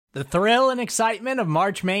The thrill and excitement of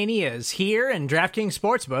March Mania is here, and DraftKings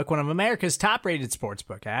Sportsbook, one of America's top-rated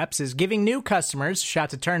sportsbook apps, is giving new customers a shot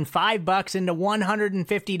to turn $5 into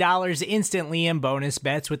 $150 instantly in bonus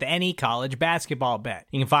bets with any college basketball bet.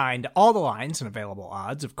 You can find all the lines and available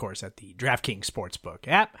odds, of course, at the DraftKings Sportsbook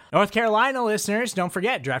app. North Carolina listeners, don't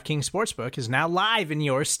forget, DraftKings Sportsbook is now live in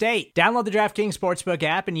your state. Download the DraftKings Sportsbook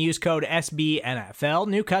app and use code SBNFL.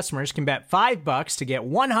 New customers can bet $5 to get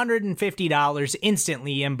 $150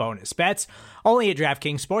 instantly in bonus bets, only at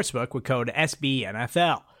DraftKings Sportsbook with code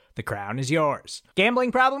SBNFL. The crown is yours.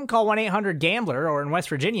 Gambling problem? Call 1-800-GAMBLER, or in West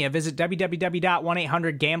Virginia, visit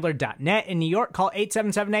www.1800gambler.net. In New York, call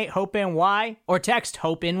 877-8-HOPE-NY or text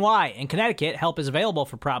HOPE-NY. In Connecticut, help is available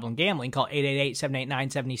for problem gambling. Call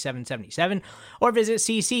 888-789-7777 or visit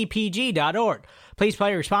ccpg.org. Please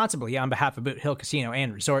play responsibly on behalf of Boot Hill Casino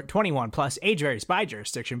and Resort. 21 plus, age varies by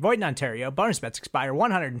jurisdiction. Void in Ontario. Bonus bets expire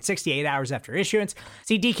 168 hours after issuance.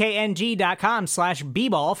 See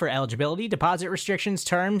dkng.com/bball for eligibility, deposit restrictions,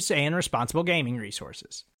 terms, and responsible gaming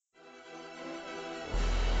resources.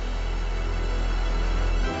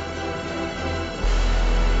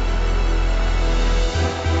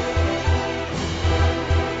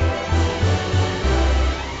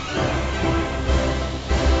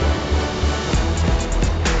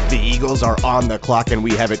 The Eagles are on the clock, and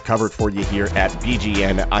we have it covered for you here at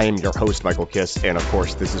BGN. I am your host, Michael Kiss, and of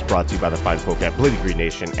course, this is brought to you by the fine folk at Bleeding Green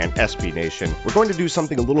Nation and SB Nation. We're going to do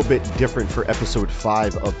something a little bit different for episode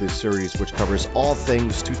 5 of this series, which covers all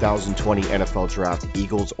things 2020 NFL Draft,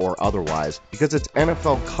 Eagles or otherwise, because it's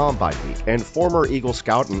NFL Combine Week, and former Eagle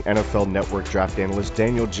scout and NFL Network draft analyst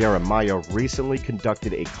Daniel Jeremiah recently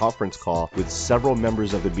conducted a conference call with several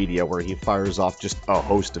members of the media where he fires off just a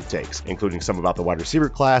host of takes, including some about the wide receiver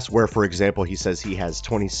class, where, for example, he says he has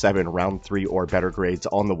 27 round 3 or better grades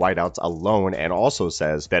on the wideouts alone, and also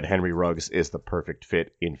says that Henry Ruggs is the perfect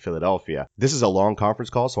fit in Philadelphia. This is a long conference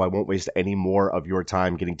call, so I won't waste any more of your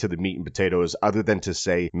time getting to the meat and potatoes, other than to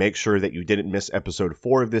say, make sure that you didn't miss episode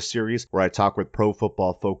 4 of this series, where I talk with Pro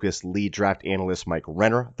Football Focus lead draft analyst Mike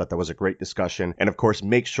Renner. I thought that was a great discussion. And of course,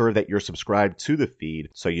 make sure that you're subscribed to the feed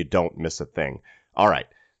so you don't miss a thing. All right,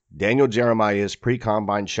 Daniel Jeremiah's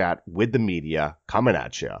pre-combine chat with the media coming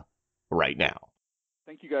at you right now.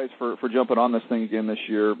 Thank you guys for jumping on this thing again this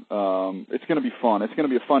year. It's going to be fun. It's going to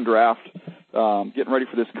be a fun draft. Getting ready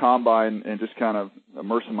for this combine and just kind of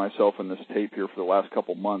immersing myself in this tape here for the last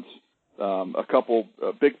couple months. A couple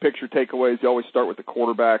big picture takeaways. You always start with the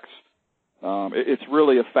quarterbacks. It's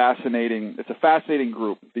really a fascinating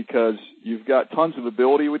group because you've got tons of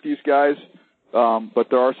ability with these guys, but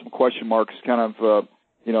there are some question marks. Kind of,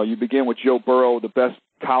 you begin with Joe Burrow, the best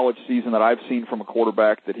college season that I've seen from a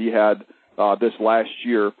quarterback that he had this last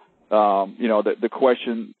year. The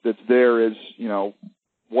question that's there is,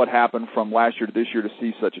 what happened from last year to this year to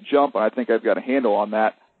see such a jump? And I think I've got a handle on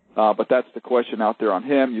that. But that's the question out there on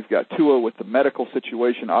him. You've got Tua with the medical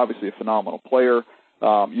situation, obviously a phenomenal player.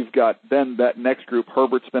 You've got then that next group.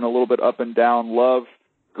 Herbert's been a little bit up and down. Love,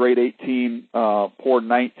 grade 18, poor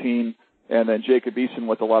 19. And then Jacob Eason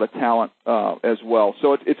with a lot of talent as well.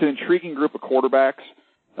 So it's an intriguing group of quarterbacks.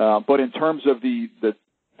 But in terms of the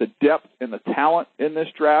depth and the talent in this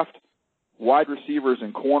draft, wide receivers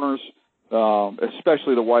and corners,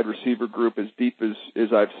 especially the wide receiver group, as deep as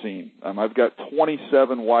I've seen. I've got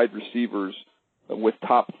 27 wide receivers with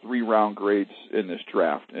top 3 round grades in this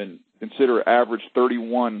draft. And consider average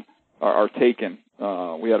 31 are taken.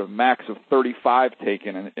 We had a max of 35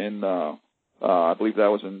 taken in I believe that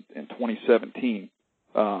was in 2017.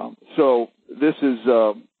 So this is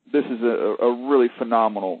a really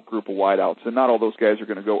phenomenal group of wideouts, and not all those guys are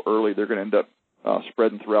going to go early. They're going to end up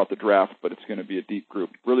spreading throughout the draft, but it's going to be a deep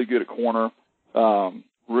group. Really good at corner,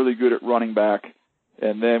 really good at running back,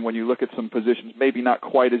 and then when you look at some positions, maybe not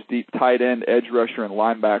quite as deep, tight end, edge rusher, and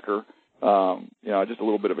linebacker. Just a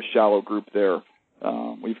little bit of a shallow group there.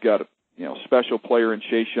 We've got a special player in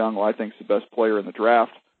Chase Young, who I think is the best player in the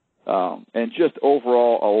draft. And just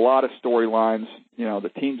overall, a lot of storylines.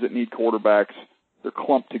 The teams that need quarterbacks, they're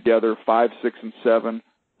clumped together, 5, 6, and 7,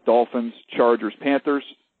 Dolphins, Chargers, Panthers,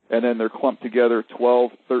 and then they're clumped together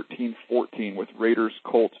 12, 13, 14 with Raiders,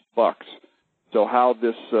 Colts, Bucks. So how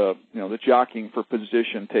this, the jockeying for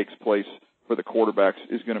position takes place for the quarterbacks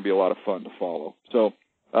is going to be a lot of fun to follow. So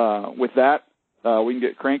with that, we can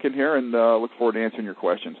get cranking here and look forward to answering your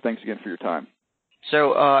questions. Thanks again for your time.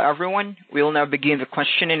 So, everyone, we'll now begin the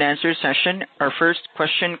question and answer session. Our first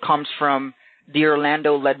question comes from the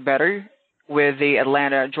Orlando Ledbetter with the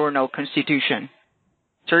Atlanta Journal-Constitution.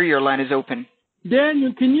 Sir, your line is open.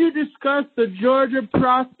 Daniel, can you discuss the Georgia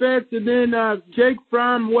prospect and then Jake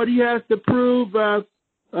Fromm, what he has to prove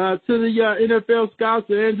to the NFL scouts,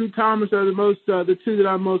 and Andrew Thomas are the two that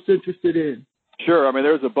I'm most interested in. Sure. I mean,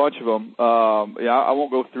 there's a bunch of them. I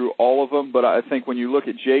won't go through all of them, but I think when you look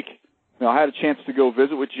at Jake, I had a chance to go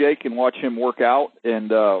visit with Jake and watch him work out,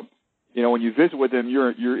 and when you visit with him,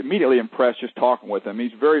 you're immediately impressed just talking with him.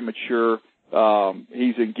 He's very mature.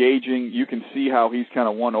 He's engaging. You can see how he's kind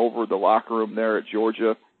of won over the locker room there at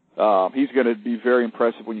Georgia. He's going to be very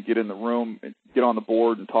impressive when you get in the room and get on the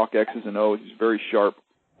board and talk X's and O's. He's very sharp.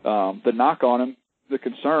 The knock on him, the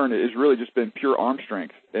concern is really just been pure arm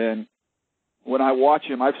strength. And when I watch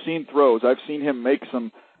him, I've seen throws. I've seen him make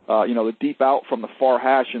some, the deep out from the far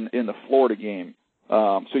hash in the Florida game.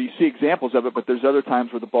 So you see examples of it, but there's other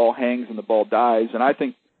times where the ball hangs and the ball dies. And I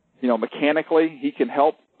think, mechanically he can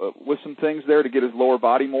help with some things there to get his lower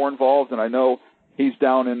body more involved. And I know he's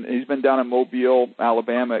been down in Mobile,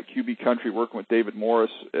 Alabama at QB Country working with David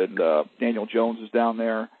Morris, and Daniel Jones is down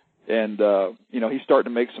there. And, he's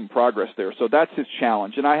starting to make some progress there. So that's his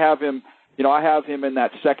challenge. And I have him in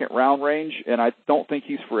that second round range, and I don't think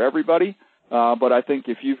he's for everybody. But I think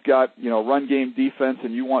if you've got, run game defense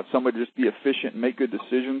and you want somebody to just be efficient and make good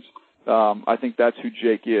decisions, I think that's who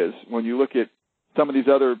Jake is. When you look at some of these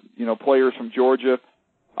other, players from Georgia,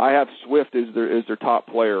 I have Swift as their top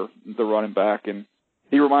player, the running back, and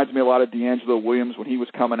he reminds me a lot of D'Angelo Williams when he was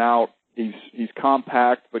coming out. He's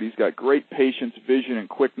compact, but he's got great patience, vision, and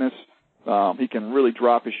quickness. He can really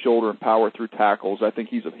drop his shoulder and power through tackles. I think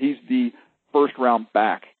he's the first round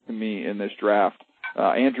back to me in this draft.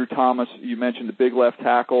 Andrew Thomas, you mentioned the big left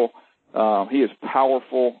tackle. He is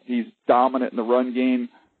powerful. He's dominant in the run game.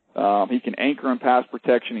 He can anchor in pass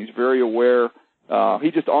protection. He's very aware.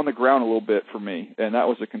 He's just on the ground a little bit for me, and that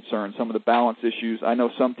was a concern. Some of the balance issues. I know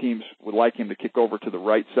some teams would like him to kick over to the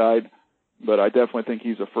right side, but I definitely think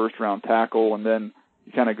he's a first-round tackle. And then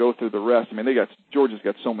you kind of go through the rest. I mean, Georgia's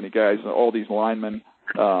got so many guys, all these linemen.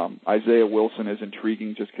 Isaiah Wilson is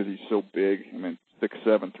intriguing just because he's so big. I mean,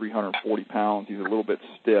 6'7", 340 pounds. He's a little bit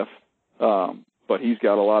stiff, but he's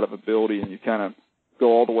got a lot of ability, and you kind of go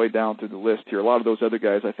all the way down through the list here. A lot of those other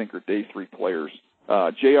guys I think are day 3 players.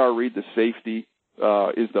 J.R. Reed, the safety,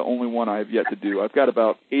 is the only one I have yet to do. I've got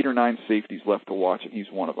about 8 or 9 safeties left to watch, and he's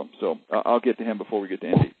one of them. So I'll get to him before we get to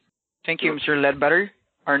Indy. Thank you, Mr. Ledbetter.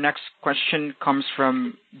 Our next question comes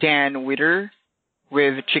from Dan Witter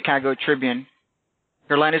with Chicago Tribune.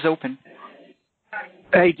 Your line is open.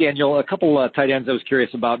 Hey, Daniel, a couple tight ends I was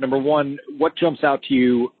curious about. Number one, what jumps out to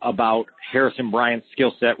you about Harrison Bryant's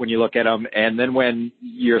skill set when you look at him? And then when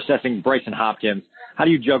you're assessing Brycen Hopkins, how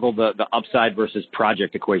do you juggle the upside versus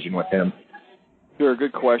project equation with him? Sure,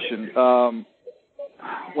 good question.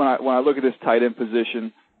 When I look at this tight end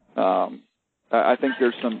position, I think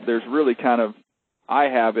there's really kind of, I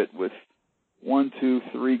have it with 1, 2,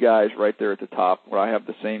 3 guys right there at the top where I have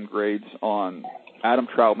the same grades on Adam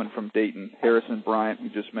Troutman from Dayton, Harrison Bryant, who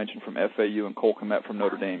just mentioned from FAU, and Cole Kmet from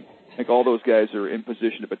Notre Dame. I think all those guys are in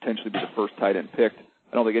position to potentially be the first tight end picked.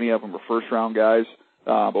 I don't think any of them are first-round guys.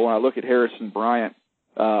 But when I look at Harrison Bryant,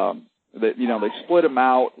 they split him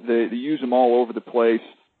out. They use him all over the place.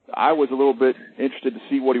 I was a little bit interested to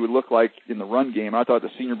see what he would look like in the run game. I thought the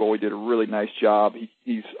Senior Bowl he did a really nice job.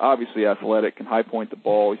 He's obviously athletic, can high point the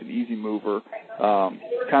ball. He's an easy mover,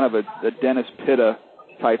 kind of a Dennis Pitta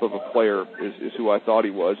type of a player is who I thought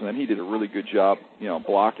he was, and then he did a really good job,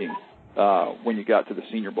 blocking when you got to the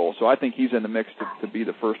Senior Bowl. So I think he's in the mix to be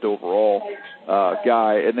the first overall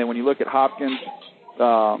guy. And then when you look at Hopkins,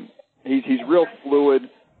 he's real fluid.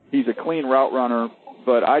 He's a clean route runner,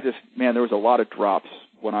 but there was a lot of drops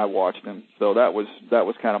when I watched him. So that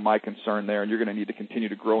was kind of my concern there, and you're going to need to continue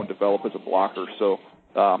to grow and develop as a blocker. So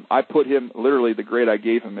I put him, literally the grade I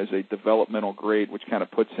gave him is a developmental grade, which kind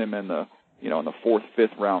of puts him in the, in the 4th,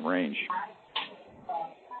 5th round range.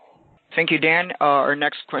 Thank you, Dan. Our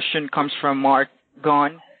next question comes from Mark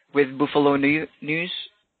Gahn with Buffalo News.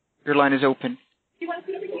 Your line is open.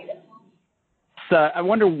 I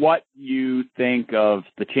wonder what you think of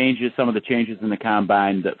some of the changes in the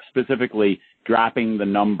combine, that specifically dropping the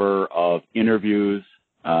number of interviews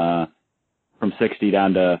from 60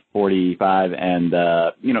 down to 45, and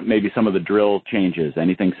maybe some of the drill changes.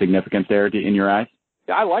 Anything significant there in your eyes?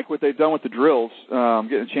 Yeah, I like what they've done with the drills.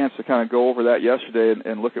 Getting a chance to kind of go over that yesterday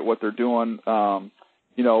and look at what they're doing.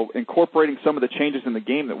 Incorporating some of the changes in the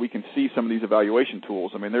game that we can see some of these evaluation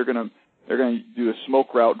tools. I mean, they're going to do a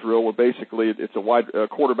smoke route drill where basically it's a wide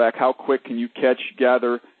quarterback. How quick can you catch,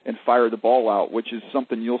 gather, and fire the ball out? Which is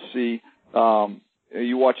something you'll see.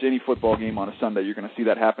 You watch any football game on a Sunday, you're going to see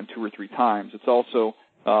that happen 2 or 3 times. It's also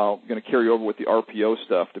going to carry over with the RPO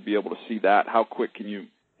stuff to be able to see that. How quick can you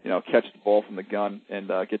catch the ball from the gun and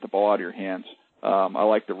get the ball out of your hands? I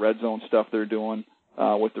like the red zone stuff they're doing.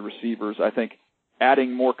 with the receivers. I think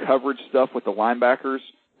adding more coverage stuff with the linebackers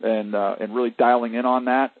and really dialing in on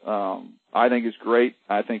that, I think is great.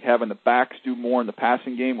 I think having the backs do more in the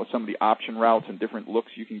passing game with some of the option routes and different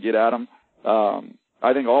looks you can get at them,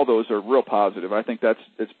 I think all those are real positive. I think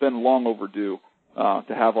it's been long overdue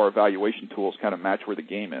to have our evaluation tools kind of match where the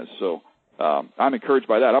game is. So I'm encouraged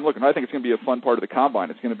by that. I think it's going to be a fun part of the combine.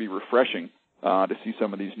 It's going to be refreshing to see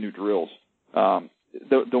some of these new drills.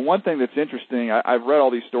 The one thing that's interesting, I've read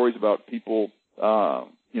all these stories about people,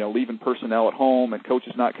 leaving personnel at home and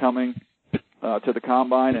coaches not coming to the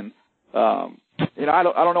combine, and I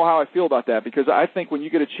don't know how I feel about that, because I think when you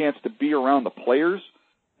get a chance to be around the players,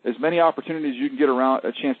 as many opportunities you can get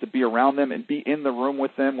a chance to be around them and be in the room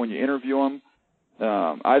with them when you interview them,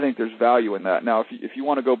 I think there's value in that. Now, if you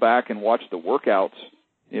want to go back and watch the workouts,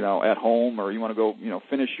 at home, or you want to go,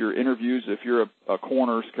 finish your interviews, if you're a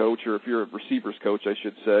corners coach or if you're a receivers coach, I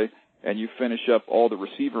should say, and you finish up all the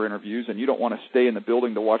receiver interviews and you don't want to stay in the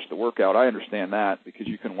building to watch the workout, I understand that, because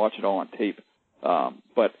you can watch it all on tape.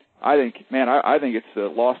 But I think it's a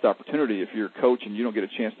lost opportunity if you're a coach and you don't get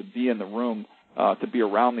a chance to be in the room, to be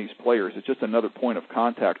around these players. It's just another point of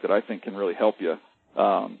contact that I think can really help you.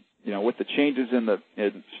 With the changes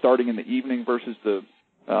in starting in the evening versus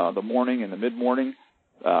the morning and the mid-morning,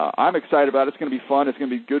 I'm excited about it. It's going to be fun. It's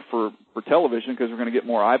going to be good for television, because we're going to get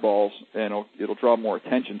more eyeballs and it'll draw more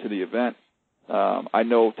attention to the event. I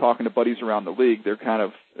know, talking to buddies around the league, they're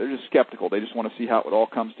just skeptical. They just want to see how it all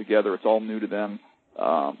comes together. It's all new to them.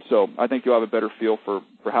 So I think you'll have a better feel for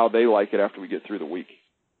how they like it after we get through the week.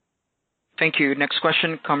 Thank you. Next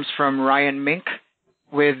question comes from Ryan Mink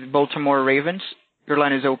with Baltimore Ravens. Your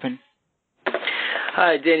line is open.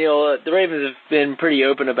 Hi, Daniel. The Ravens have been pretty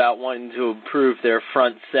open about wanting to improve their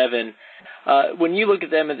front seven. When you look at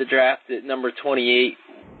them at the draft at number 28,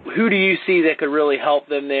 who do you see that could really help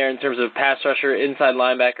them there in terms of pass rusher, inside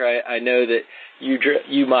linebacker? I know that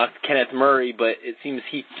you mocked Kenneth Murray, but it seems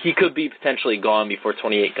he could be potentially gone before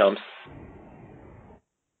 28 comes.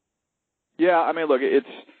 Yeah, look, it's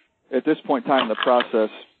at this point in time in the process,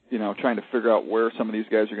 trying to figure out where some of these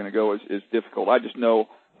guys are going to go is difficult. I just know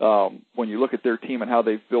when you look at their team and how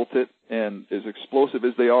they've built it, and as explosive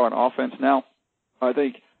as they are on offense now, I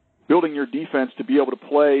think building your defense to be able to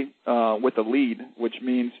play with a lead, which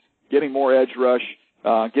means getting more edge rush,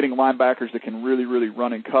 getting linebackers that can really, really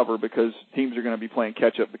run and cover, because teams are going to be playing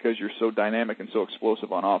catch-up because you're so dynamic and so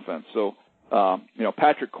explosive on offense. So,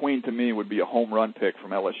 Patrick Queen, to me, would be a home run pick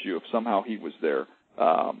from LSU if somehow he was there.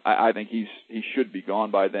 I think he should be gone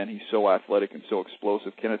by then. He's so athletic and so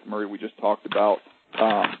explosive. Kenneth Murray, we just talked about.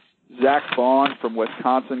 Zach Vaughn from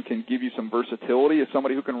Wisconsin can give you some versatility as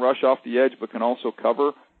somebody who can rush off the edge but can also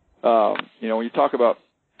cover. When you talk about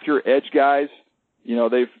pure edge guys,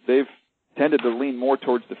 they've tended to lean more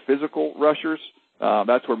towards the physical rushers.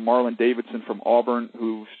 That's where Marlon Davidson from Auburn,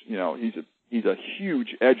 who's he's a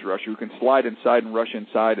huge edge rusher who can slide inside and rush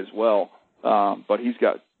inside as well. But he's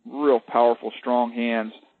got real powerful, strong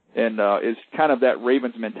hands, and is kind of that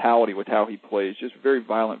Ravens mentality with how he plays. Just very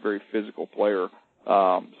violent, very physical player.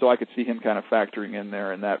 So I could see him kind of factoring in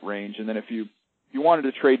there in that range. And then if you wanted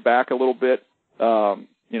to trade back a little bit,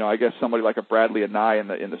 I guess somebody like a Bradley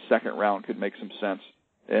Anae in the second round could make some sense.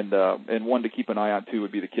 And one to keep an eye on too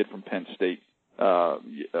would be the kid from Penn State,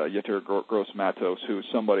 Yetur Gross-Matos, who is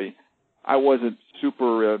somebody I wasn't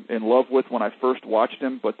super in love with when I first watched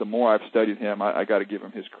him, but the more I've studied him, I got to give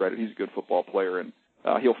him his credit. He's a good football player, and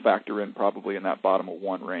he'll factor in probably in that bottom of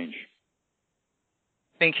one range.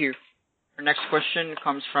 Thank you. Our next question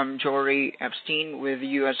comes from Jory Epstein with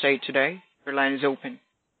USA Today. Your line is open.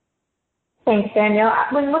 Thanks, Daniel.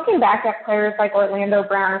 When looking back at players like Orlando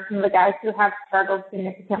Brown and some of the guys who have struggled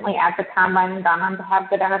significantly at the combine and gone on to have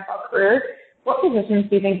good NFL careers, what positions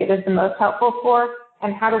do you think it is the most helpful for,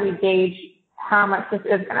 and how do we gauge how much this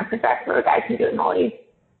is going to project for the guys who do it in the league?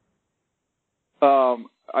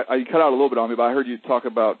 I cut out a little bit on me, but I heard you talk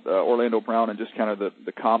about Orlando Brown and just kind of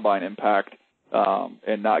the combine impact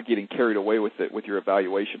and not getting carried away with it with your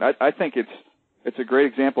evaluation. I think it's a great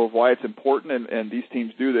example of why it's important, and these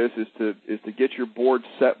teams do this, is to get your board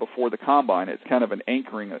set before the combine. It's kind of an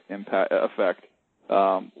anchoring effect.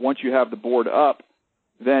 Once you have the board up,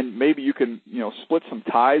 then maybe you can split some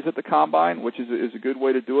ties at the combine, which is a good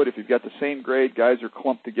way to do it. If you've got the same grade, guys are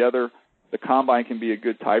clumped together, the combine can be a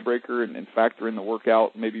good tiebreaker and factor in the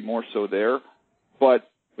workout, maybe more so there. But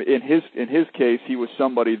in his case, he was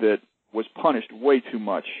somebody that was punished way too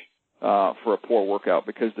much for a poor workout,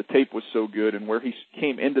 because the tape was so good, and where he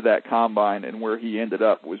came into that combine and where he ended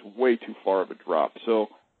up was way too far of a drop. So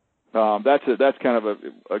that's kind of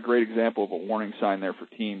a great example of a warning sign there for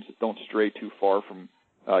teams that don't stray too far from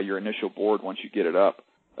your initial board once you get it up.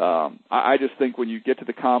 I just think when you get to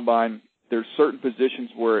the combine, there's certain positions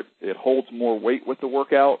where it holds more weight with the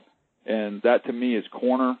workout, and that to me is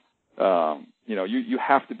corner. You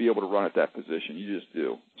have to be able to run at that position. You just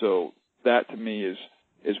do. So that to me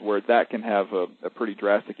is where that can have a pretty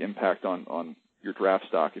drastic impact on your draft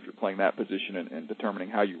stock if you're playing that position and determining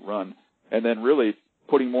how you run. And then really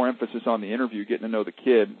putting more emphasis on the interview, getting to know the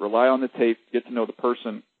kid, rely on the tape, get to know the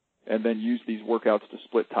person, and then use these workouts to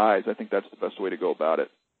split ties. I think that's the best way to go about it.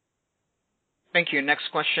 Thank you. Next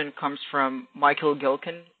question comes from Michael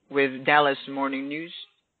Gilkin with Dallas Morning News.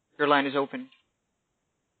 Your line is open.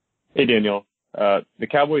 Hey, Daniel. The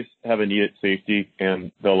Cowboys have a need at safety,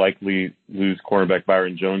 and they'll likely lose cornerback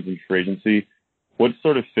Byron Jones in free agency. What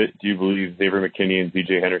sort of fit do you believe Xavier McKinney and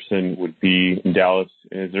B.J. Henderson would be in Dallas?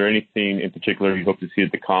 And is there anything in particular you hope to see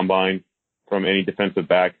at the Combine from any defensive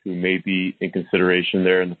back who may be in consideration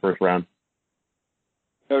there in the first round?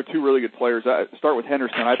 They're two really good players. I start with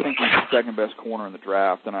Henderson. I think he's the second best corner in the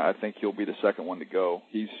draft, and I think he'll be the second one to go.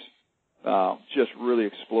 He's just really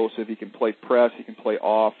explosive. He can play press. He can play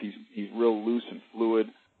off. He's real loose and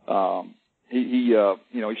fluid. He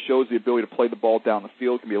shows the ability to play the ball down the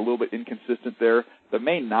field. Can be a little bit inconsistent there. The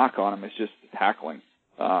main knock on him is just the tackling.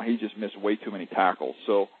 He just missed way too many tackles.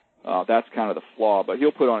 So that's kind of the flaw. But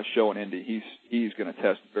he'll put on a show in Indy. He's going to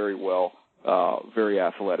test very well. Very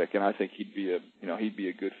athletic, and I think he'd be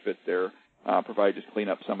a good fit there, provided just clean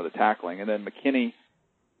up some of the tackling. And then McKinney,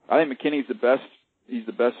 I think McKinney's the best. He's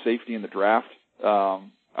the best safety in the draft.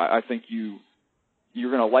 I think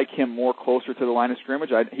you're going to like him more closer to the line of scrimmage.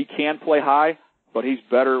 He can play high, but he's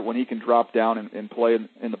better when he can drop down and play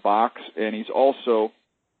in the box. And he's also,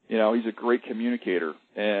 he's a great communicator.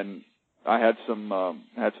 And I had some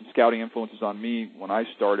scouting influences on me when I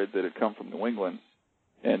started that had come from New England.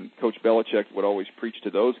 And Coach Belichick would always preach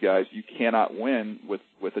to those guys, you cannot win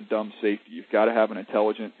with a dumb safety. You've got to have an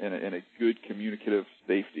intelligent and a good communicative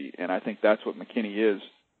safety. And I think that's what McKinney is,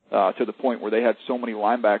 to the point where they had so many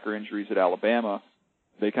linebacker injuries at Alabama,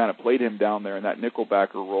 they kind of played him down there in that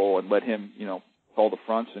nickelbacker role and let him, call the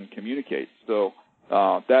fronts and communicate. So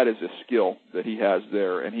that is a skill that he has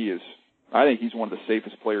there. And I think he's one of the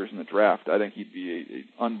safest players in the draft. I think he'd be an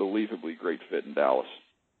unbelievably great fit in Dallas.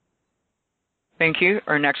 Thank you.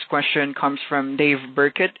 Our next question comes from Dave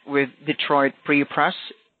Burkett with Detroit Free Press.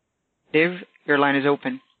 Dave, your line is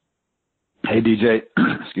open. Hey, DJ.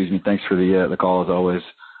 Excuse me. Thanks for the call, as always.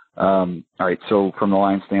 All right, so from the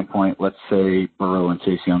Lions standpoint, let's say Burrow and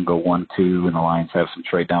Chase Young go 1-2 and the Lions have some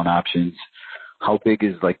trade-down options. How big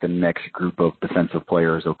is, the next group of defensive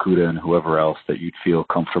players, Okudah and whoever else, that you'd feel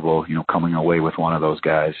comfortable, coming away with one of those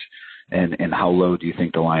guys? And how low do you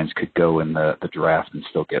think the Lions could go in the draft and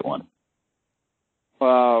still get one?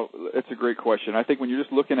 It's a great question. I think when you're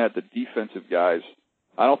just looking at the defensive guys,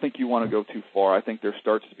 I don't think you want to go too far. I think there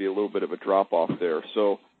starts to be a little bit of a drop-off there.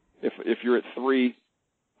 So if you're at 3,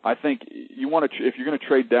 I think you want to, if you're going to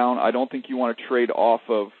trade down, I don't think you want to trade off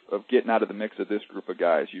of getting out of the mix of this group of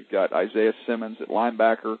guys. You've got Isaiah Simmons at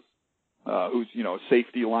linebacker, who's, a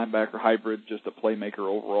safety linebacker hybrid, just a playmaker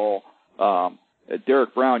overall.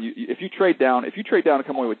 Derek Brown, if you trade down and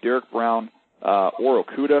come away with Derek Brown, or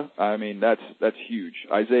Okudah, I mean, that's huge.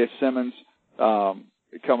 Isaiah Simmons,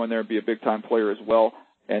 come in there and be a big time player as well.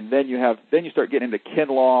 And then you start getting into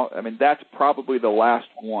Kinlaw. I mean, that's probably the last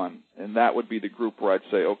one. And that would be the group where I'd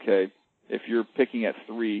say, okay, if you're picking at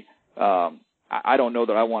 3, I don't know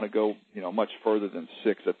that I want to go, much further than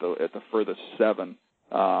 6 at the furthest 7.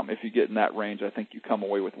 If you get in that range, I think you come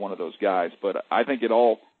away with one of those guys. But I think it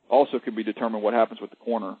all also could be determined what happens with the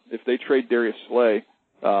corner. If they trade Darius Slay,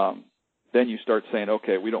 then you start saying,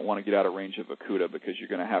 okay, we don't want to get out of range of Okudah because you're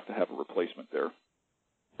going to have a replacement there.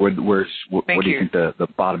 What do you think the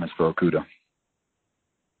bottom is for Okudah?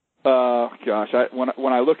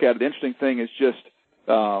 When I look at it, the interesting thing is just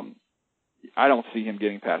I don't see him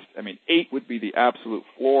getting past. 8 would be the absolute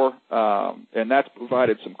floor, and that's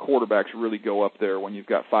provided some quarterbacks really go up there when you've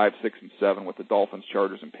got 5, 6, and 7 with the Dolphins,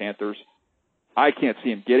 Chargers, and Panthers. I can't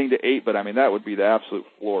see him getting to 8, but that would be the absolute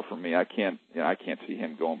floor for me. I can't see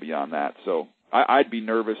him going beyond that. So I'd be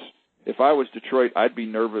nervous if I was Detroit. I'd be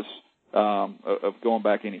nervous of going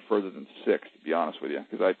back any further than 6, to be honest with you,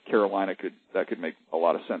 because Carolina could make a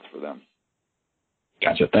lot of sense for them.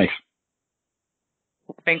 Gotcha. Thanks.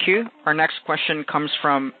 Thank you. Our next question comes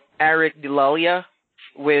from Eric DeLalia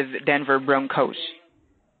with Denver Broncos.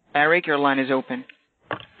 Eric, your line is open.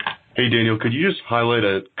 Hey, Daniel, could you just highlight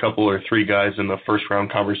a couple or 3 guys in the first-round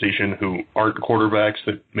conversation who aren't quarterbacks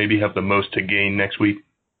that maybe have the most to gain next week?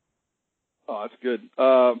 Oh, that's good.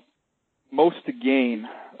 Most to gain.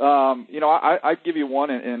 I'd give you one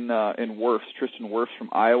in Wirfs, Tristan Wirfs from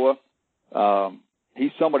Iowa.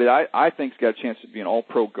 He's somebody I think's got a chance to be an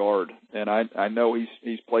all-pro guard, and I know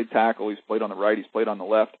he's played tackle, he's played on the right, he's played on the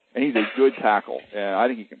left, and he's a good tackle. And I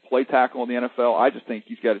think he can play tackle in the NFL. I just think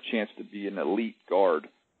he's got a chance to be an elite guard.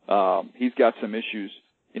 He's got some issues,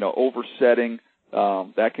 oversetting.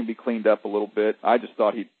 That can be cleaned up a little bit. I just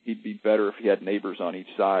thought he'd be better if he had neighbors on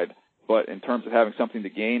each side. But in terms of having something to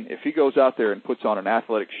gain, if he goes out there and puts on an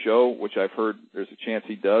athletic show, which I've heard there's a chance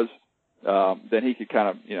he does, then he could kind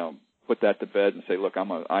of, put that to bed and say, look,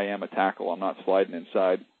 I am a tackle. I'm not sliding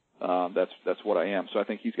inside. That's what I am. So I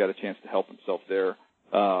think he's got a chance to help himself there.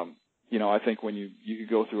 I think when you could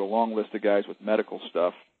go through a long list of guys with medical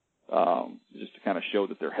stuff, just to kind of show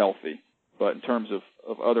that they're healthy. But in terms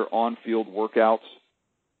of other on-field workouts,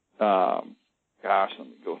 let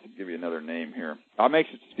me give you another name here. I'm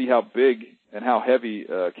anxious to see how big and how heavy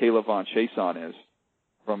Caleb Von Chason is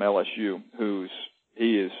from LSU,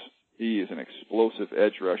 he is an explosive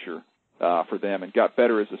edge rusher for them, and got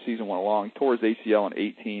better as the season went along. He tore his ACL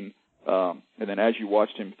in 2018, and then as you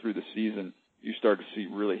watched him through the season, you start to see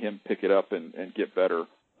really him pick it up and get better.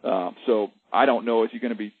 So I don't know, is he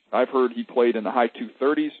going to be? I've heard he played in the high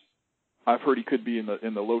 230s. I've heard he could be in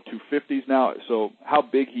the low 250s now. So how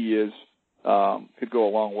big he is could go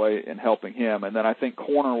a long way in helping him. And then I think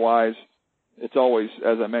corner-wise, it's always,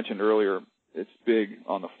 as I mentioned earlier, it's big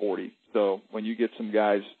on the 40. So when you get some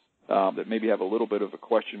guys that maybe have a little bit of a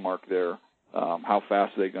question mark there, how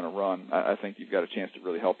fast are they going to run? I think you've got a chance to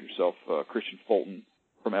really help yourself. Christian Fulton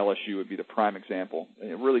from LSU would be the prime example.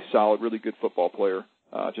 A really solid, really good football player,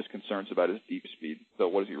 just concerns about his deep speed. So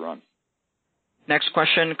what does he run? Next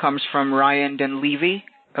question comes from Ryan Dunleavy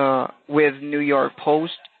with New York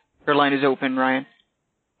Post. Your line is open, Ryan.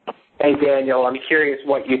 Hey, Daniel. I'm curious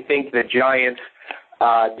what you think the Giants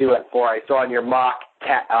do it for. I saw in your mock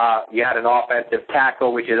you had an offensive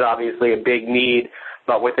tackle, which is obviously a big need,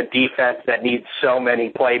 but with a defense that needs so many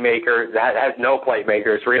playmakers, that has no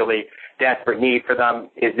playmakers, really desperate need for them.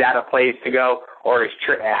 Is that a place to go, or is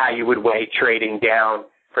how you would weigh trading down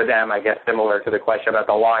for them, I guess, similar to the question about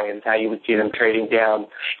the Lions, how you would see them trading down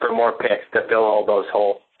for more picks to fill all those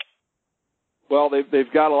holes? Well,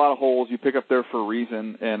 they've got a lot of holes. You pick up there for a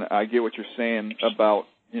reason, and I get what you're saying about,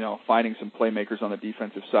 finding some playmakers on the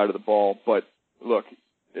defensive side of the ball. But, look,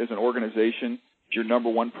 as an organization, your number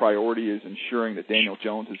one priority is ensuring that Daniel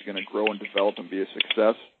Jones is going to grow and develop and be a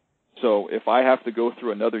success. So if I have to go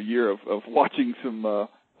through another year of watching some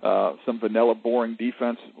vanilla, boring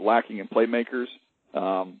defense lacking in playmakers,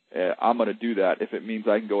 I'm going to do that if it means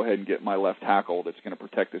I can go ahead and get my left tackle that's going to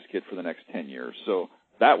protect this kid for the next 10 years. So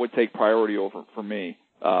that would take priority over for me.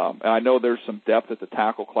 And I know there's some depth at the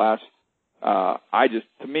tackle class. I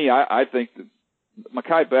think that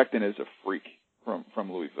Mekhi Becton is a freak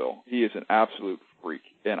from Louisville. He is an absolute freak.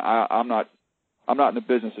 And I'm not in the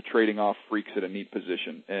business of trading off freaks at a neat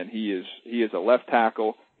position. And he is a left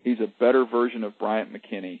tackle. He's a better version of Bryant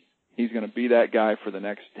McKinney. He's going to be that guy for the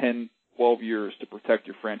next 10, 12 years to protect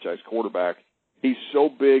your franchise quarterback. He's so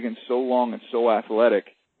big and so long and so athletic.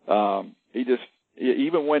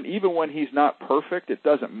 Even when he's not perfect, it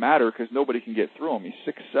doesn't matter because nobody can get through him.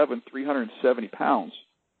 He's 6'7", 370 pounds.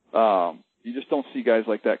 You just don't see guys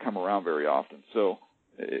like that come around very often. So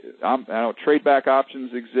I know trade back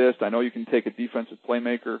options exist. I know you can take a defensive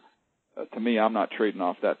playmaker. To me, I'm not trading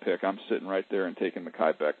off that pick. I'm sitting right there and taking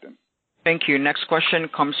Mekhi Becton. Thank you. Next question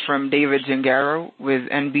comes from David Zingaro with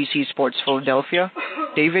NBC Sports Philadelphia.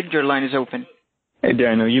 David, your line is open. Hey,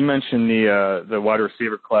 Daniel, you mentioned the wide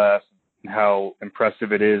receiver class and how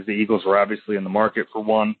impressive it is. The Eagles were obviously in the market for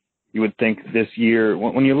one. You would think this year,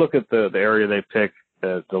 when you look at the area they pick,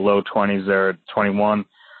 the low 20s there at 21,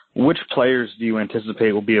 which players do you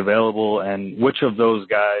anticipate will be available, and which of those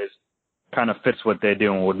guys kind of fits what they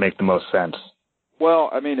do and would make the most sense? Well,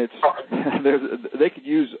 I mean, they could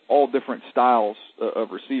use all different styles of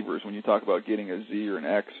receivers when you talk about getting a Z or an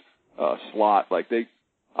X slot.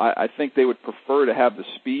 I think they would prefer to have the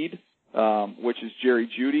speed, which is Jerry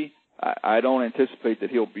Jeudy. I don't anticipate that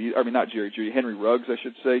Henry Ruggs, I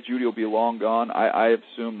should say. Jeudy will be long gone. I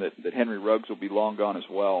assume that Henry Ruggs will be long gone as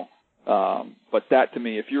well. But that, to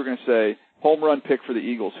me, if you're going to say home run pick for the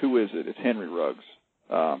Eagles, who is it? It's Henry Ruggs,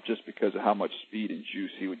 just because of how much speed and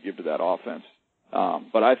juice he would give to that offense.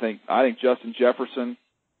 But I think Justin Jefferson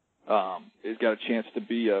has got a chance to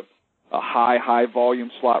be a high volume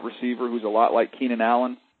slot receiver who's a lot like Keenan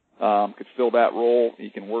Allen. Could fill that role. He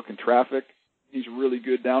can work in traffic. He's really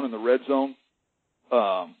good down in the red zone.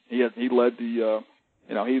 He led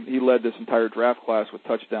he led this entire draft class with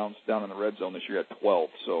touchdowns down in the red zone this year at 12.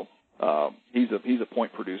 So he's a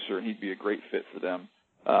point producer, and he'd be a great fit for them.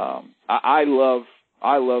 I love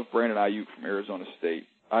Brandon Ayuk from Arizona State.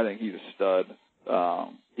 I think he's a stud.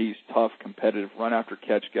 He's tough, competitive, run after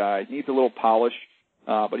catch guy. Needs a little polish,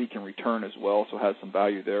 but he can return as well, so has some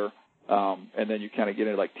value there. And then you kind of get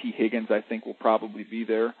into like T. Higgins, I think will probably be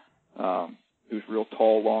there, who's real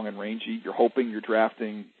tall, long, and rangy. You're hoping you're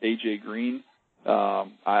drafting A.J. Green. I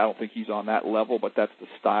don't think he's on that level, but that's the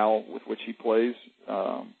style with which he plays.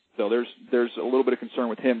 So there's a little bit of concern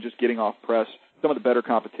with him just getting off press. Some of the better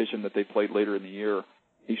competition that they played later in the year,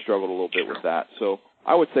 he struggled a little bit with that. So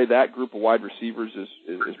I would say that group of wide receivers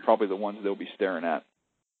is probably the ones they'll be staring at.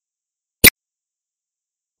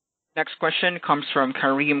 Next question comes from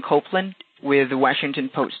Kareem Copeland with the Washington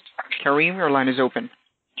Post. Kareem, your line is open.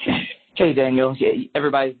 Hey, Daniel.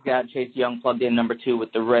 Everybody's got Chase Young plugged in number 2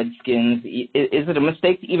 with the Redskins. Is it a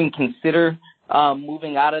mistake to even consider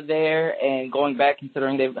moving out of there and going back,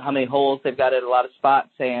 considering how many holes they've got at a lot of spots?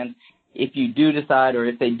 And if you do decide, or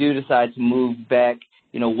if they do decide to move back,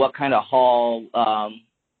 what kind of haul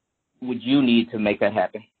would you need to make that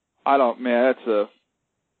happen?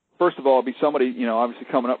 First of all, it'd be somebody, obviously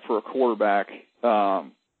coming up for a quarterback. I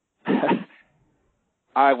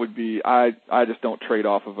just don't trade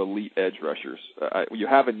off of elite edge rushers. You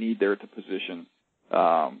have a need there at the position.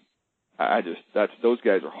 Those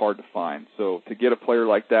guys are hard to find. So to get a player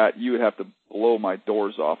like that, you would have to blow my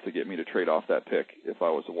doors off to get me to trade off that pick if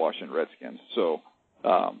I was the Washington Redskins. So,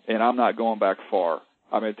 and I'm not going back far.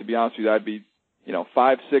 I mean, to be honest with you, I'd be,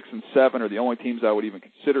 5, 6, and 7 are the only teams I would even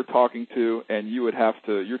consider talking to, and you're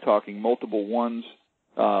talking multiple ones,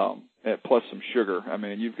 plus some sugar. I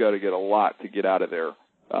mean, you've got to get a lot to get out of there,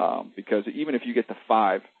 because even if you get to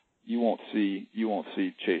 5, you won't see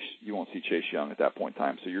Chase Young at that point in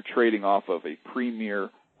time. So you're trading off of a premier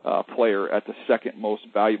player at the second most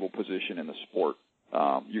valuable position in the sport.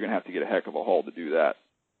 You're going to have to get a heck of a haul to do that.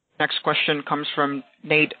 Next question comes from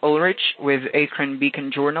Nate Ulrich with Akron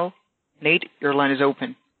Beacon Journal. Nate, your line is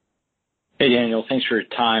open. Hey, Daniel. Thanks for your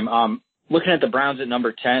time. Looking at the Browns at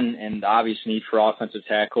number 10 and the obvious need for offensive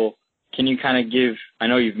tackle, can you kind of give – I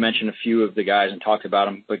know you've mentioned a few of the guys and talked about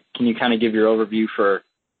them, but can you kind of give your overview for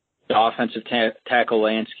the offensive tackle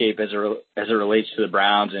landscape as it relates to the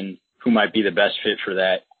Browns and who might be the best fit for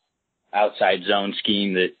that outside zone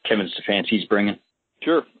scheme that Kevin Stefanski's bringing?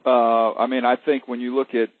 Sure. I think when you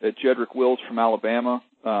look at Jedrick Wills from Alabama,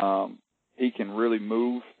 he can really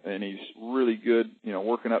move, and he's really good,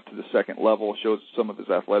 working up to the second level, shows some of his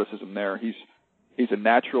athleticism there. He's a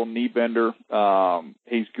natural knee bender.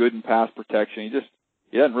 He's good in pass protection.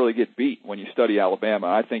 He doesn't really get beat when you study Alabama.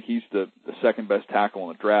 I think he's the second best tackle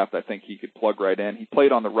in the draft. I think he could plug right in. He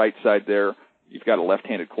played on the right side there. You've got a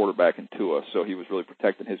left-handed quarterback in Tua, so he was really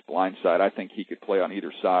protecting his blind side. I think he could play on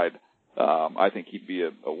either side. I think he'd be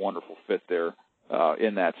a wonderful fit there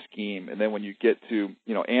in that scheme. And then when you get to,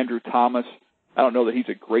 Andrew Thomas, I don't know that he's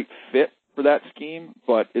a great fit for that scheme,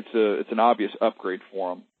 but it's an obvious upgrade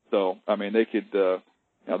for him. So, they could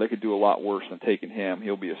do a lot worse than taking him.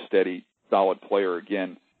 He'll be a steady, solid player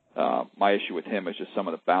again. My issue with him is just some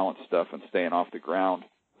of the balance stuff and staying off the ground.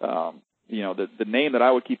 The name that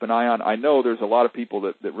I would keep an eye on, I know there's a lot of people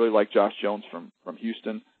that really like Josh Jones from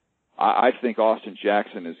Houston. I think Austin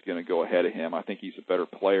Jackson is going to go ahead of him. I think he's a better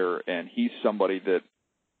player, and he's somebody that,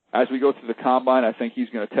 as we go through the combine, I think he's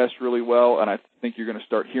going to test really well, and I think you're going to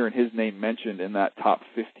start hearing his name mentioned in that top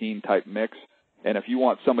 15 type mix. And if you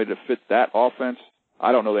want somebody to fit that offense,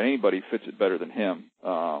 I don't know that anybody fits it better than him.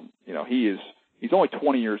 He's only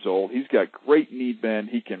 20 years old. He's got great knee bend.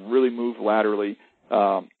 He can really move laterally.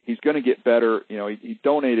 He's going to get better. He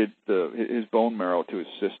donated his bone marrow to his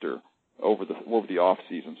sister over the off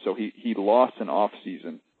season. So he lost an off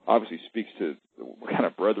season. Obviously speaks to what kind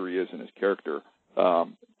of brother he is in his character.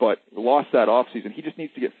 But lost that off season. He just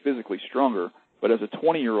needs to get physically stronger. But as a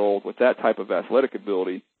 20-year-old with that type of athletic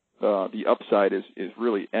ability, the upside is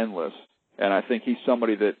really endless. And I think he's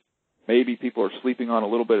somebody that maybe people are sleeping on a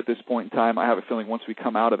little bit at this point in time. I have a feeling once we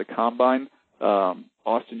come out of the combine,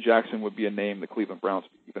 Austin Jackson would be a name the Cleveland Browns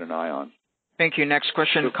would be keeping an eye on. Thank you. Next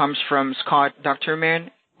question comes from Scott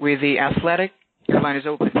Docterman with The Athletic. Your line is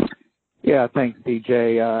open. Yeah, thanks,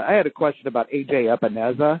 DJ. I had a question about A.J.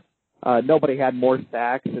 Epineza. Nobody had more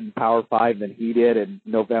sacks in Power 5 than he did in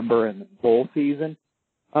November and the bowl season.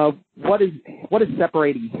 What is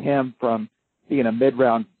separating him from being a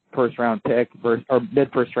mid-first round pick versus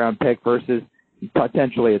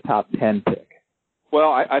potentially a top 10 pick? Well,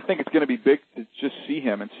 I think it's going to be big to just see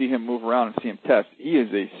him move around and see him test. He is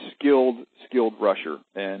a skilled rusher,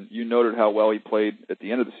 and you noted how well he played at the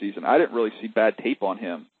end of the season. I didn't really see bad tape on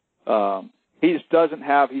him. he just doesn't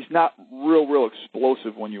have. He's not real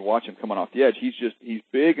explosive when you watch him coming off the edge. He's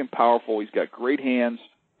big and powerful. He's got great hands.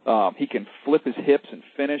 He can flip his hips and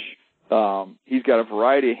finish. He's got a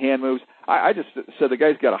variety of hand moves. I just said the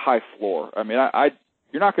guy's got a high floor. I mean,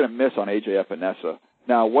 you're not going to miss on A.J. Epinesa.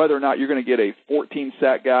 Now, whether or not you're going to get a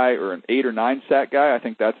 14-sack guy or an 8 or 9-sack guy, I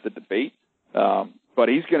think that's the debate. But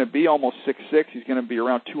he's going to be almost 6'6". He's going to be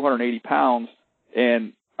around 280 pounds.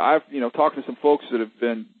 And I've, talked to some folks that have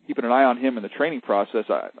been keeping an eye on him in the training process.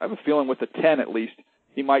 I have a feeling with the 10 at least,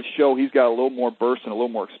 he might show he's got a little more burst and a little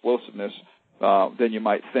more explosiveness than you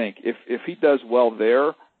might think. If he does well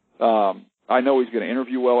there, I know he's going to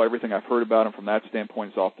interview well. Everything I've heard about him from that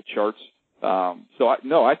standpoint is off the charts.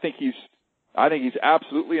 I think he's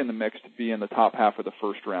absolutely in the mix to be in the top half of the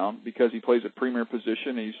first round because he plays a premier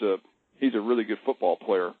position. He's a really good football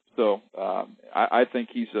player. So I think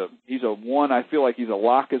he's a one. I feel like he's a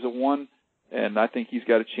lock as a one, and I think he's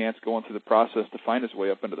got a chance going through the process to find his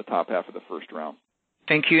way up into the top half of the first round.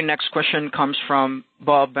 Thank you. Next question comes from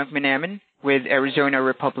Bob McManaman with Arizona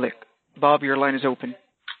Republic. Bob, your line is open.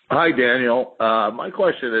 Hi, Daniel. My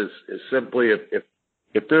question is simply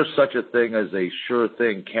if there's such a thing as a sure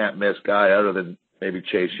thing can't miss guy other than maybe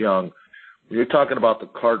Chase Young, when you're talking about the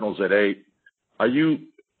Cardinals at 8, are you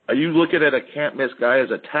looking at a can't miss guy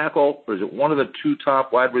as a tackle, or is it one of the two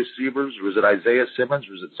top wide receivers, or is it Isaiah Simmons,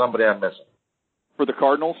 or is it somebody I'm missing? For the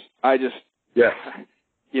Cardinals, I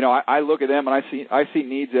look at them and I see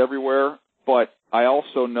needs everywhere, but I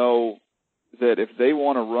also know that if they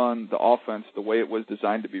want to run the offense the way it was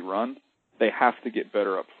designed to be run, they have to get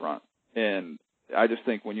better up front. And I just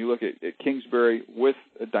think when you look at Kingsbury with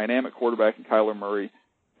a dynamic quarterback in Kyler Murray,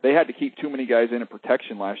 they had to keep too many guys in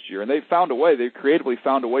protection last year. And they creatively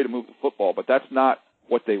found a way to move the football, but that's not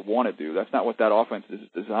what they want to do. That's not what that offense is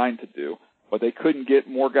designed to do. But they couldn't get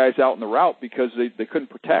more guys out in the route because they couldn't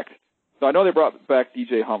protect. So I know they brought back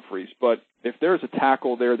DJ Humphries, but if there's a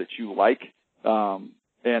tackle there that you like,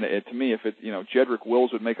 to me, if it's, Jedrick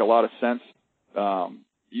Wills would make a lot of sense.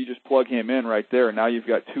 You just plug him in right there, and now you've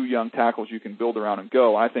got two young tackles you can build around and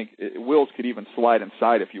go. I think Wills could even slide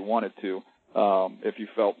inside if you wanted to, if you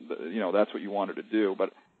felt, that's what you wanted to do.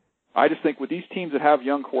 But I just think with these teams that have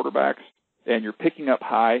young quarterbacks and you're picking up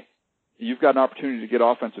high, you've got an opportunity to get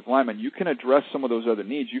offensive linemen. You can address some of those other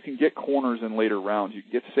needs. You can get corners in later rounds. You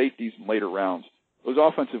can get safeties in later rounds. Those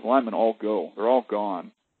offensive linemen all go. They're all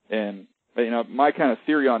gone. And my kind of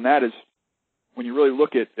theory on that is when you really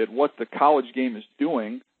look at what the college game is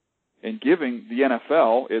doing and giving the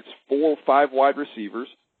NFL, it's 4 or 5 wide receivers.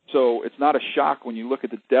 So it's not a shock when you look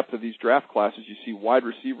at the depth of these draft classes. You see wide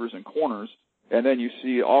receivers and corners, and then you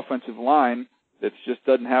see offensive line that just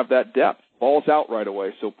doesn't have that depth. Ball's out right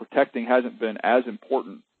away, so protecting hasn't been as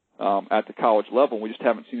important at the college level. We just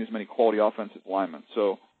haven't seen as many quality offensive linemen.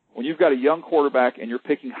 So when you've got a young quarterback and you're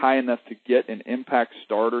picking high enough to get an impact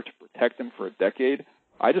starter to protect him for a decade,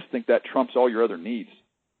 I just think that trumps all your other needs.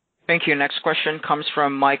 Thank you. Next question comes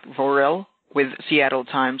from Mike Vorel with Seattle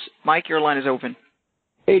Times. Mike, your line is open.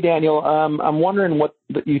 Hey, Daniel. I'm wondering what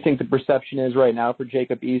you think the perception is right now for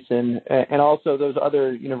Jacob Eason and also those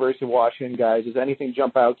other University of Washington guys. Does anything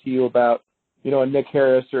jump out to you about, a Nick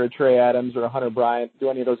Harris or a Trey Adams or a Hunter Bryant?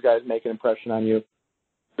 Do any of those guys make an impression on you?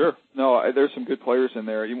 Sure. No, there's some good players in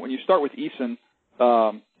there. When you start with Eason,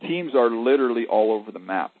 teams are literally all over the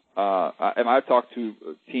map. And I talked to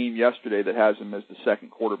a team yesterday that has him as the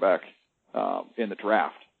second quarterback in the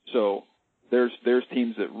draft. So there's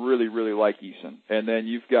teams that really, really like Eason. And then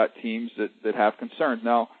you've got teams that have concerns.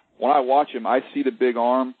 Now, when I watch him, I see the big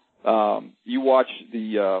arm. You watch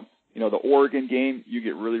the Oregon game, you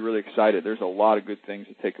get really, really excited. There's a lot of good things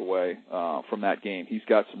to take away from that game. He's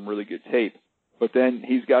got some really good tape. But then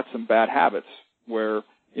he's got some bad habits where,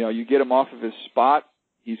 you get him off of his spot.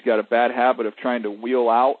 He's got a bad habit of trying to wheel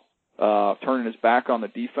out, turning his back on the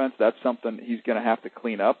defense. That's something he's going to have to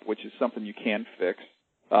clean up, which is something you can fix.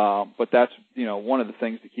 But that's, one of the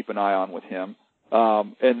things to keep an eye on with him.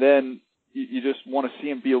 And then you just want to see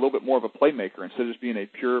him be a little bit more of a playmaker instead of just being a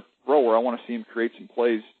pure thrower. I want to see him create some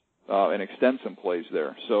plays and extend some plays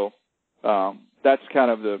there. So that's kind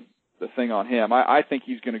of the thing on him. I think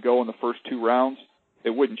he's going to go in the first 2 rounds. It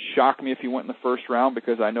wouldn't shock me if he went in the first round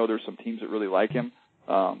because I know there's some teams that really like him.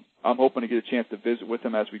 I'm hoping to get a chance to visit with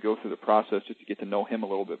him as we go through the process just to get to know him a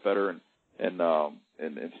little bit better and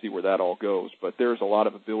see where that all goes. But there's a lot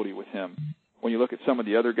of ability with him. When you look at some of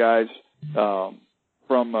the other guys from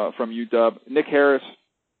UW, Nick Harris,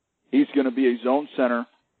 he's going to be a zone center.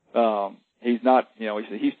 He's not,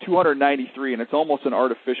 he's 293, and it's almost an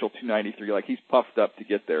artificial 293. Like he's puffed up to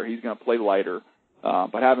get there. He's going to play lighter.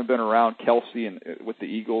 But having been around Kelsey and with the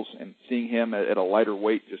Eagles and seeing him at a lighter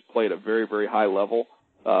weight just play at a very, very high level,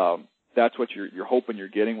 that's what you're hoping you're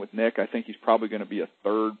getting with Nick. I think he's probably going to be a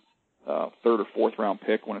third or fourth round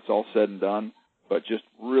pick when it's all said and done. But just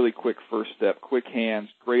really quick first step, quick hands,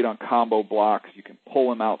 great on combo blocks. You can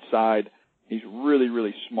pull him outside. He's really,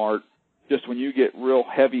 really smart. Just when you get real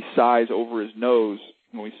heavy size over his nose,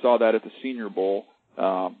 when we saw that at the Senior Bowl,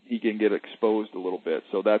 he can get exposed a little bit.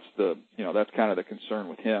 So that's that's kind of the concern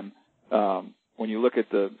with him. When you look at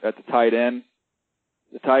the tight end,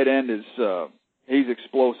 the tight end is he's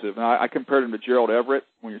explosive. And I compared him to Gerald Everett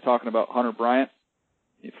when you're talking about Hunter Bryant.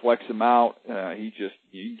 You flex him out. You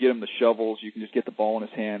can get him the shovels. You can just get the ball in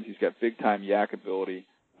his hands. He's got big time yak ability.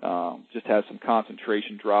 Just has some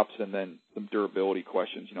concentration drops and then some durability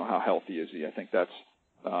questions. How healthy is he? I think that's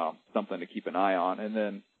something to keep an eye on. And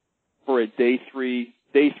then for a day three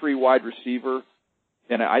wide receiver,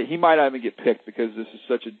 and he might not even get picked because this is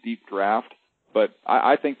such a deep draft, but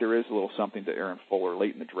I think there is a little something to Aaron Fuller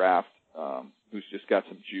late in the draft, who's just got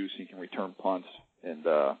some juice. He can return punts, and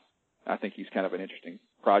I think he's kind of an interesting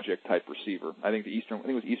project type receiver. I think it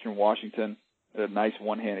was Eastern Washington had a nice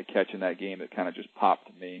one-handed catch in that game that kind of just popped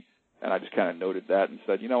to me, and I just kind of noted that and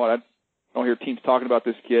said, you know what, I don't hear teams talking about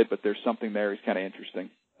this kid, but there's something there. He's kind of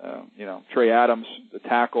interesting. Trey Adams, the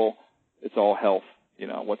tackle, it's all health.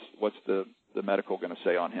 What's the medical going to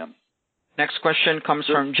say on him? Next question comes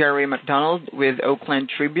from Jerry McDonald with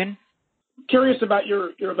Oakland Tribune. Curious about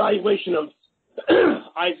your evaluation of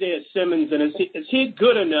Isaiah Simmons, and is he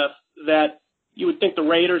good enough that you would think the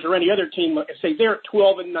Raiders or any other team, say they're at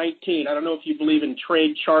 12-19. I don't know if you believe in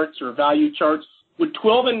trade charts or value charts. Would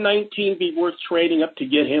 12-19 be worth trading up to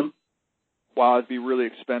get him? Wow, it'd be really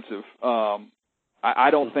expensive.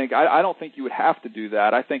 I don't think you would have to do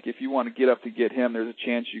that. I think if you want to get up to get him, there's a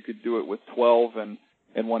chance you could do it with 12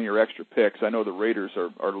 and one of your extra picks. I know the Raiders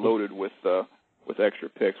are loaded with extra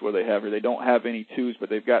picks. What they have here, they don't have any twos, but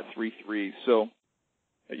they've got 3 threes. So,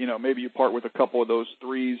 maybe you part with a couple of those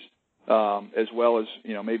threes, as well as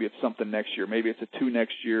maybe it's something next year. Maybe it's a 2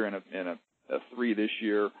 next year and a 3 this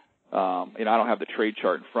year. I don't have the trade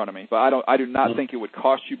chart in front of me, but I do not think it would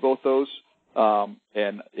cost you both those.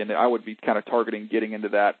 And I would be kind of targeting getting into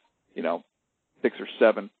that, 6 or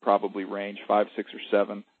 7 probably range, 5, 6 or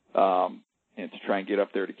 7, and to try and get up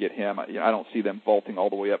there to get him. I don't see them vaulting all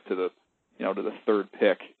the way up to the third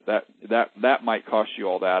pick. That might cost you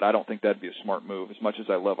all that. I don't think that'd be a smart move. As much as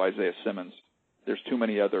I love Isaiah Simmons, there's too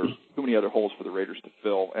many other holes for the Raiders to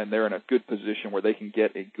fill, and they're in a good position where they can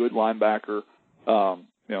get a good linebacker.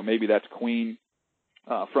 Maybe that's Queen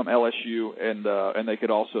from LSU, and they could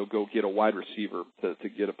also go get a wide receiver to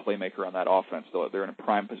get a playmaker on that offense. So they're in a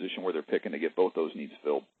prime position where they're picking to get both those needs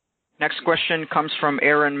filled. Next question comes from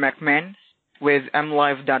Aaron McMahon with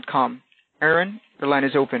MLive.com. Aaron, the line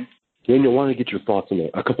is open. Daniel, I wanted to get your thoughts on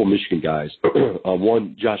a couple of Michigan guys.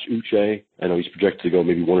 One, Josh Uche. I know he's projected to go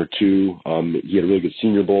maybe 1 or 2. He had a really good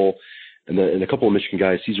Senior Bowl. And a couple of Michigan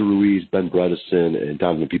guys, Cesar Ruiz, Ben Bredesen, and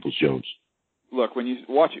Donovan Peoples-Jones. Look, when you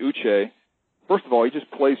watch Uche, first of all, he just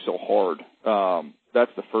plays so hard.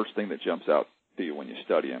 That's the first thing that jumps out to you when you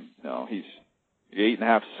study him. He's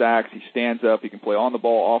 8.5 sacks. He stands up. He can play on the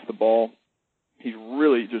ball, off the ball. He's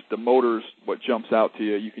really just the motor's what jumps out to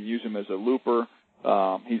you. You can use him as a looper.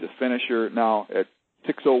 He's a finisher. Now, at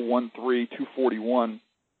 6'0", 241,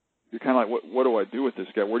 you're kind of like, what do I do with this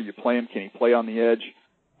guy? Where do you play him? Can he play on the edge?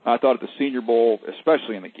 I thought at the Senior Bowl,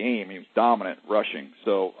 especially in the game, he was dominant rushing.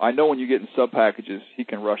 So I know when you get in sub packages, he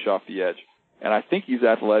can rush off the edge. And I think he's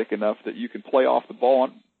athletic enough that you can play off the ball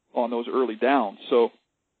on those early downs. So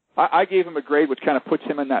I gave him a grade which kind of puts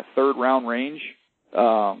him in that third-round range.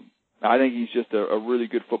 I think he's just a really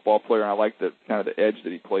good football player, and I like the kind of the edge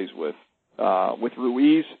that he plays with. With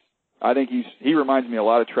Ruiz, I think he reminds me a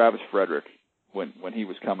lot of Travis Frederick when he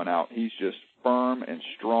was coming out. He's just firm and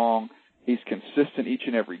strong. He's consistent each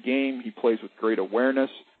and every game. He plays with great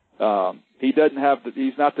awareness. He's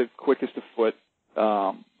not the quickest of foot,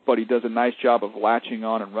 but he does a nice job of latching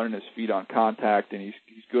on and running his feet on contact, and he's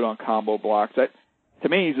good on combo blocks. To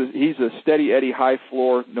me, he's a steady Eddie, high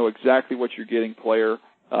floor, know exactly what you're getting player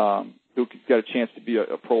who got a chance to be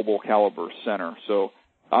a Pro Bowl caliber center. So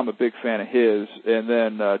I'm a big fan of his. And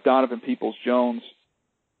then Donovan Peoples-Jones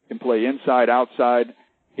can play inside, outside.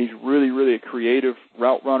 He's really, really a creative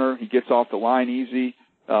route runner. He gets off the line easy,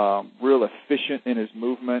 real efficient in his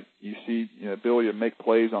movement. You see the ability to make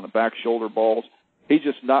plays on the back shoulder balls. He's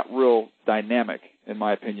just not real dynamic, in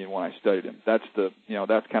my opinion, when I studied him. That's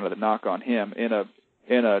kind of the knock on him.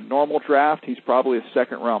 In a normal draft, he's probably a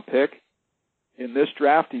second-round pick. In this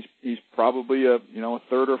draft, he's probably a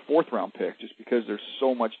third or fourth round pick, just because there's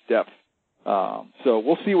so much depth So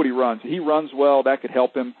we'll see what he runs. If he runs well, that could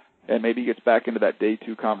help him, and maybe he gets back into that day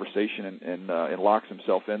 2 conversation and locks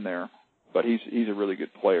himself in there. But he's a really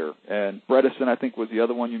good player. And Bredesen, I think, was the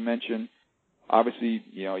other one you mentioned. Obviously,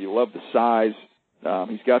 you love the size.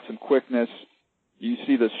 He's got some quickness. You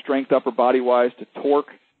see the strength upper body-wise to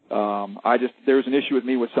torque. There's an issue with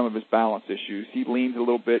me with some of his balance issues. He leans a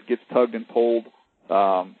little bit, gets tugged and pulled,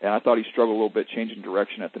 and I thought he struggled a little bit changing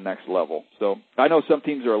direction at the next level. So I know some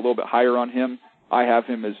teams are a little bit higher on him. I have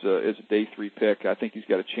him as a day 3 pick. I think he's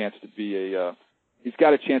got a chance to be he's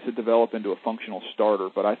got a chance to develop into a functional starter,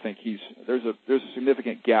 but I think there's a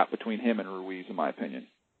significant gap between him and Ruiz, in my opinion.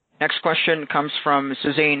 Next question comes from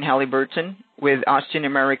Suzanne Halliburton with Austin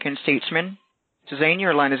American Statesman. Suzanne,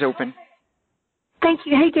 your line is open. Thank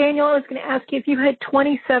you. Hey, Daniel, I was going to ask you, if you had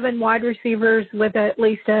 27 wide receivers with at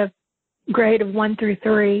least a grade of 1 through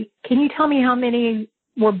 3, can you tell me how many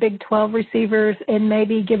were Big 12 receivers and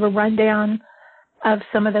maybe give a rundown of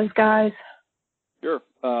some of those guys? Sure.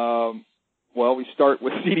 Well, we start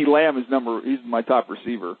with CeeDee Lamb he's my top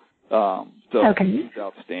receiver. Okay. He's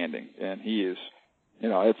outstanding, and he is,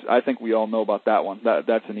 I think we all know about that one.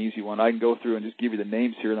 That's an easy one. I can go through and just give you the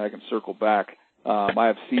names here, and I can circle back. I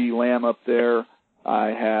have CeeDee Lamb up there. I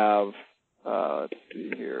have, let's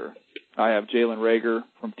see here. I have Jalen Reagor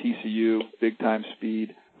from TCU, big-time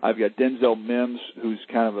speed. I've got Denzel Mims, who's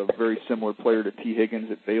kind of a very similar player to T.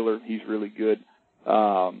 Higgins at Baylor. He's really good.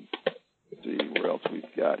 Let's see what else we've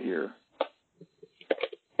got here.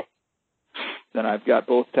 Then I've got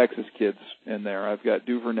both Texas kids in there. I've got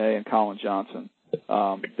Duvernay and Colin Johnson.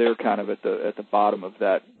 They're kind of at the bottom of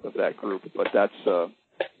that group, but that's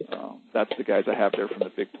the guys I have there from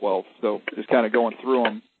the Big 12. So just kind of going through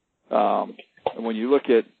them. And when you look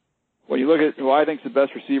at who I think is the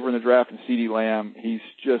best receiver in the draft, and CeeDee Lamb, he's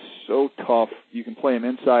just so tough. You can play him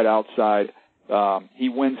inside, outside. He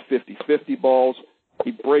wins 50-50 balls. He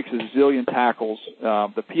breaks a zillion tackles.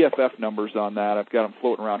 The PFF numbers on that, I've got them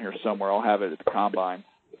floating around here somewhere. I'll have it at the combine,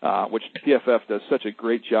 which PFF does such a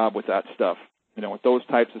great job with that stuff. With those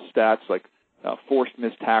types of stats like forced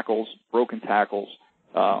missed tackles, broken tackles,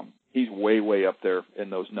 he's way, way up there in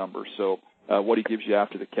those numbers. So what he gives you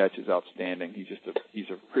after the catch is outstanding. He's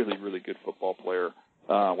a really, really good football player.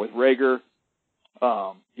 With Reagor,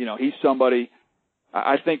 he's somebody.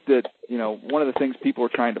 I think that, one of the things people are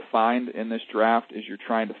trying to find in this draft is you're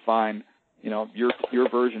trying to find, your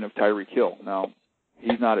version of Tyreek Hill. Now,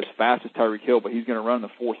 he's not as fast as Tyreek Hill, but he's going to run the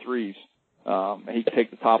 4.3s. He can take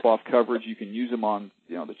the top off coverage. You can use him on,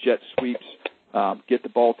 the jet sweeps, get the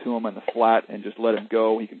ball to him in the flat and just let him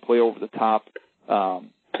go. He can play over the top.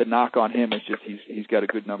 The knock on him is just he's got a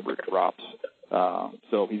good number of drops.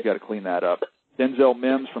 So he's got to clean that up. Denzel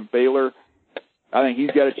Mims from Baylor, I think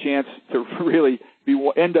he's got a chance to really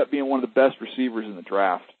end up being one of the best receivers in the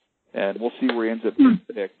draft. And we'll see where he ends up being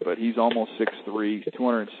picked. But he's almost 6'3",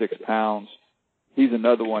 206 pounds. He's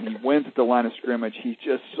another one. He wins at the line of scrimmage. He's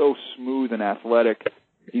just so smooth and athletic.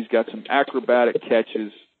 He's got some acrobatic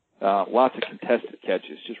catches, lots of contested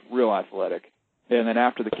catches, just real athletic. And then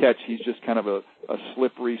after the catch, he's just kind of a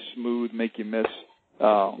slippery, smooth, make-you-miss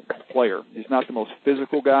player. He's not the most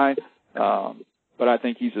physical guy, but I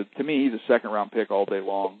think he's a second-round pick all day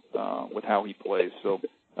long with how he plays. So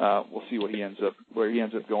we'll see where he ends up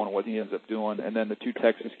going and what he ends up doing. And then the 2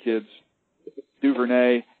 Texas kids,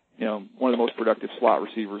 Duvernay, one of the most productive slot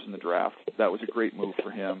receivers in the draft. That was a great move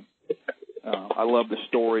for him. I love the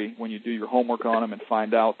story when you do your homework on him and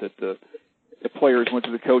find out that the players went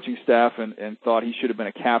to the coaching staff and thought he should have been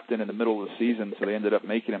a captain in the middle of the season, so they ended up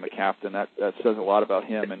making him a captain. That says a lot about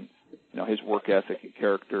him and his work ethic and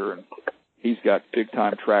character. And he's got big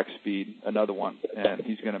time track speed, another one, and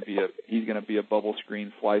he's going to be a bubble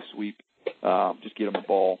screen, fly sweep, just get him the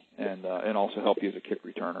ball and also help you as a kick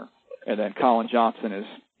returner. And then Colin Johnson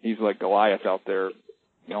he's like Goliath out there,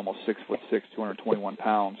 almost 6'6", 221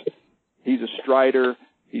 pounds. He's a strider.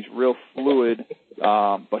 He's real fluid,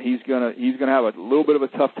 but he's gonna have a little bit of a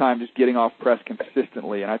tough time just getting off press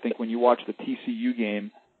consistently. And I think when you watch the TCU game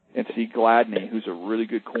and see Gladney, who's a really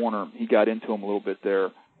good corner, he got into him a little bit there.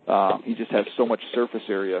 He just has so much surface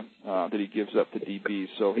area that he gives up to DBs.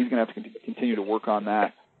 So he's going to have to continue to work on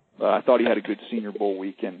that. I thought he had a good Senior Bowl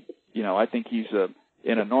week, and I think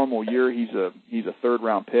in a normal year he's a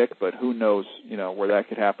third-round pick, but who knows where that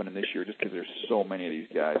could happen in this year just because there's so many of these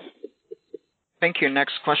guys. Thank you.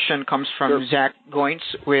 Next question comes from Zach Goins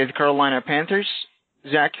with Carolina Panthers.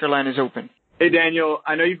 Zach, your line is open. Hey, Daniel.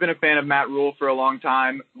 I know you've been a fan of Matt Rule for a long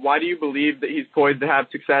time. Why do you believe that he's poised to have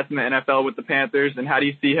success in the NFL with the Panthers, and how do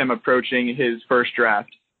you see him approaching his first draft?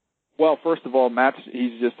 Well, first of all,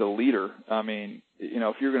 he's just a leader. I mean,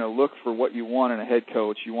 if you're going to look for what you want in a head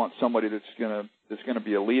coach, you want somebody that's going to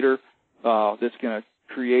be a leader, that's going to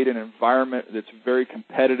create an environment that's very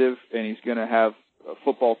competitive, and he's going to have a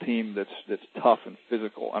football team that's tough and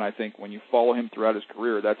physical. And I think when you follow him throughout his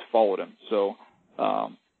career, that's followed him. So,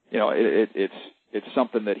 it's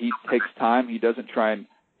something that he takes time. He doesn't try and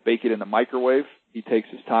bake it in the microwave. He takes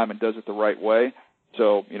his time and does it the right way.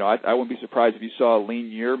 So, I wouldn't be surprised if you saw a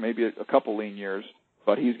lean year, maybe a couple lean years,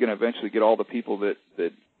 but he's going to eventually get all the people that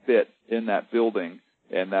fit in that building.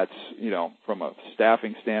 And that's, from a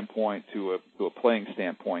staffing standpoint to a playing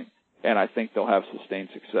standpoint. And I think they'll have sustained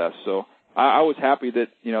success. So I was happy that,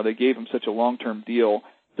 they gave him such a long-term deal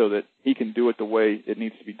so that he can do it the way it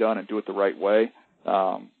needs to be done and do it the right way.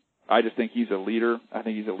 I just think he's a leader. I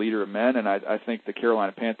think he's a leader of men. And I think the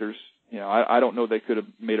Carolina Panthers, I don't know they could have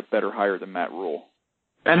made a better hire than Matt Rule.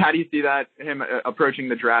 And how do you see him approaching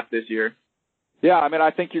the draft this year? Yeah, I mean,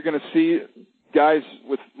 I think you're going to see guys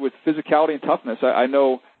with physicality and toughness. I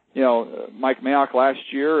know, Mike Mayock last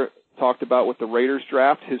year talked about with the Raiders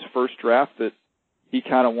draft, his first draft, that he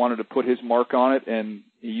kind of wanted to put his mark on it, and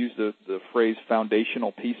he used the phrase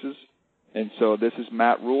foundational pieces. And so this is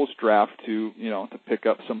Matt Rule's draft to pick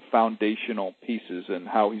up some foundational pieces and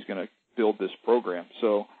how he's going to build this program.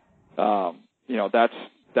 So,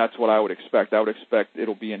 that's what I would expect. I would expect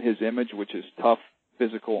it'll be in his image, which is tough,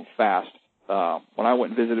 physical, and fast. When I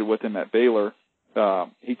went and visited with him at Baylor,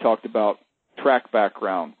 he talked about track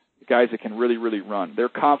background, guys that can really, really run. They're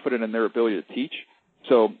confident in their ability to teach.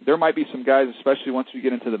 So there might be some guys, especially once we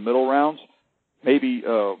get into the middle rounds, maybe,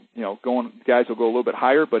 guys will go a little bit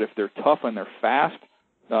higher, but if they're tough and they're fast,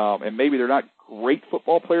 and maybe they're not great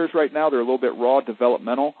football players right now, they're a little bit raw,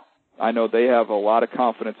 developmental, I know they have a lot of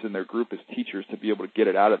confidence in their group as teachers to be able to get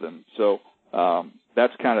it out of them. So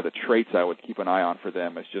that's kind of the traits I would keep an eye on for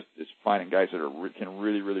them. It's finding guys that can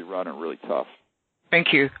really, really run and really tough.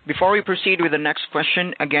 Thank you. Before we proceed with the next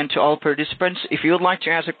question, again to all participants, if you would like to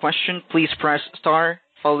ask a question, please press star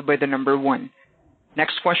followed by the number 1.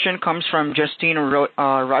 Next question comes from Justin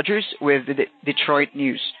Rogers with the Detroit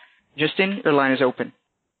News. Justin, your line is open.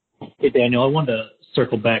 Hey, Daniel, I wanted to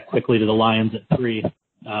circle back quickly to the Lions at 3.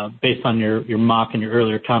 Based on your mock and your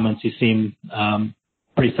earlier comments, you seem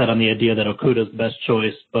pretty set on the idea that Okudah is the best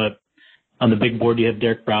choice, but on the big board you have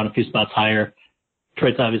Derek Brown a few spots higher.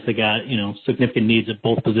 Detroit's obviously got, significant needs at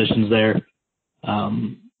both positions there.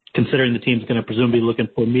 Considering the team's going to presumably be looking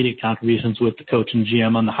for immediate contributions with the coach and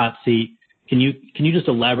GM on the hot seat, can you just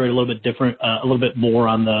elaborate a little bit more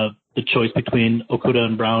on the choice between Okudah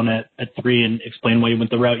and Brown at 3 and explain why you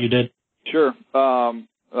went the route you did? Sure.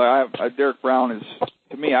 Derek Brown is,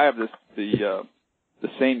 to me, I have the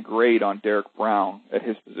same grade on Derek Brown at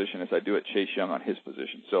his position as I do at Chase Young on his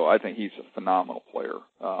position. So I think he's a phenomenal player.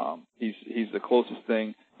 He's the closest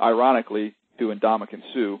thing, ironically, to Ndamukong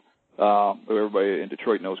Suh, who everybody in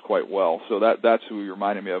Detroit knows quite well. So that's who he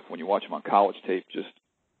reminded me of when you watch him on college tape. Just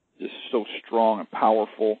so strong and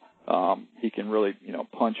powerful. He can really,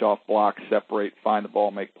 punch off blocks, separate, find the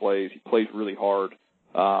ball, make plays. He plays really hard.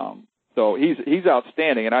 So he's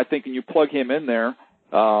outstanding, and I think when you plug him in there,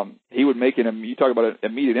 he would make you talk about an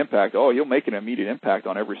immediate impact. Oh, he'll make an immediate impact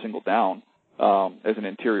on every single down as an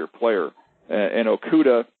interior player. And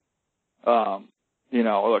Okudah,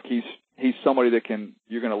 look, he's somebody that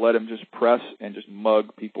you're going to let him just press and just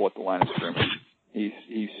mug people at the line of scrimmage.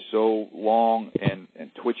 He's so long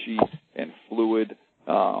and twitchy and fluid.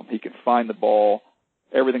 He can find the ball.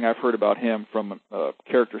 Everything I've heard about him from a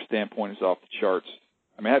character standpoint is off the charts.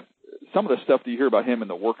 I mean, some of the stuff that you hear about him in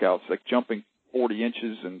the workouts, like jumping 40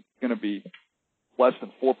 inches and going to be less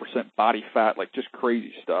than 4% body fat, like just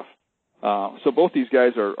crazy stuff. So both these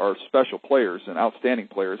guys are special players and outstanding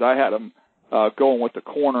players. I had them going with the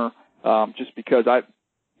corner just because I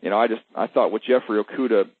thought with Jeffrey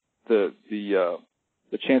Okudah,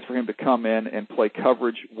 the chance for him to come in and play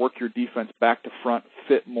coverage, work your defense back to front,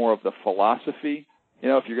 fit more of the philosophy.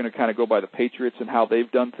 If you're going to kind of go by the Patriots and how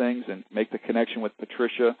they've done things and make the connection with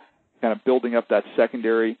Patricia, kind of building up that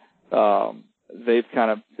secondary, they've kind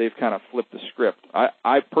of flipped the script.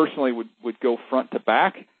 I personally would go front to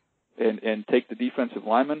back and take the defensive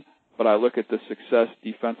lineman, but I look at the success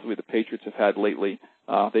defensively the Patriots have had lately.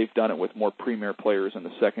 They've done it with more premier players in the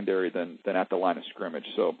secondary than at the line of scrimmage.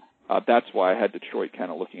 So that's why I had Detroit kind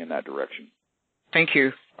of looking in that direction. Thank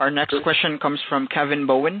you. Our next question comes from Kevin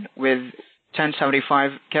Bowen with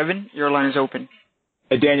 1075. Kevin, your line is open.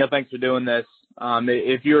 Hey, Daniel, thanks for doing this.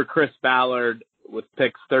 If you were Chris Ballard with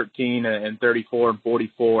picks 13 and 34 and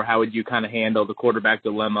 44, how would you kind of handle the quarterback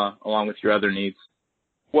dilemma along with your other needs?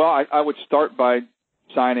 Well, I would start by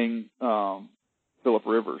signing Phillip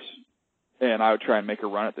Rivers. and I would try and make a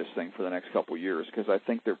run at this thing for the next couple of years because I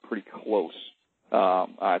think they're pretty close.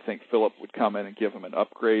 I think Phillip would come in and give him an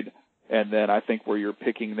upgrade, and then I think where you're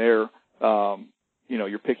picking there,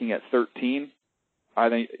 you're picking at 13. I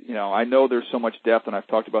think, I know there's so much depth, and I've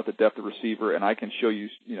talked about the depth of receiver, and I can show you,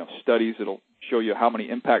 studies that'll show you how many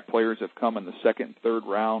impact players have come in the second and third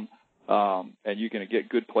round, and you're going to get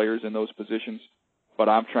good players in those positions. But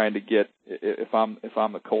I'm trying to get, if I'm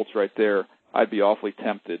the Colts right there, I'd be awfully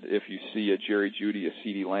tempted if you see a Jerry Jeudy, a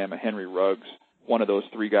CeeDee Lamb, a Henry Ruggs, one of those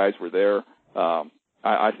three guys were there.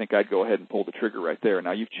 I think I'd go ahead and pull the trigger right there.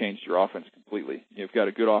 Now you've changed your offense completely. You've got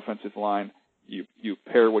a good offensive line. You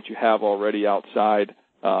pair what you have already outside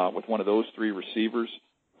with one of those three receivers.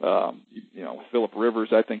 With Phillip Rivers,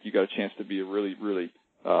 I think you got a chance to be a really, really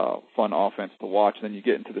fun offense to watch. Then you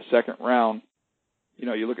get into the second round.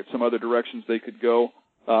 You look at some other directions they could go.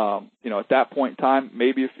 At that point in time,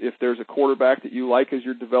 maybe if there's a quarterback that you like as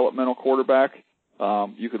your developmental quarterback,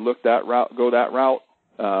 you could go that route.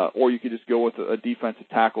 Or you could just go with a defensive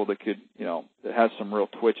tackle that could, that has some real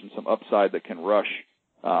twitch and some upside that can rush.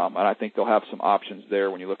 And I think they'll have some options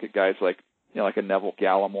there when you look at guys like a Neville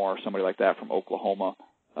Gallimore or somebody like that from Oklahoma,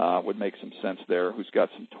 would make some sense there, who's got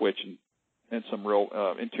some twitch and some real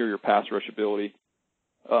interior pass rush ability.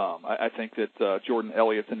 I think that Jordan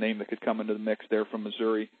Elliott's a name that could come into the mix there from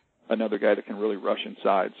Missouri, another guy that can really rush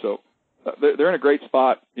inside. So they're in a great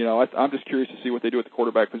spot. I'm just curious to see what they do at the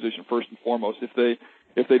quarterback position first and foremost.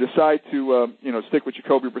 If they decide to stick with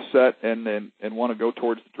Jacoby Brissett and want to go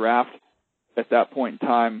towards the draft at that point in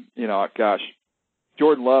time,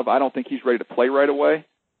 Jordan Love, I don't think he's ready to play right away,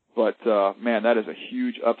 but man, that is a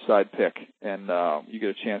huge upside pick, and you get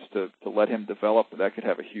a chance to let him develop. That could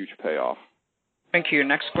have a huge payoff. Thank you.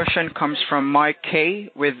 Next question comes from Mike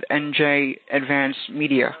Kay with NJ Advanced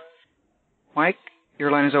Media. Mike,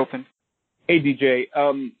 your line is open. Hey, DJ.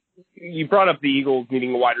 You brought up the Eagles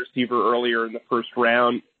needing a wide receiver earlier in the first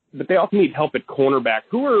round, but they also need help at cornerback.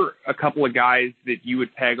 Who are a couple of guys that you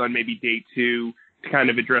would peg on maybe day two to kind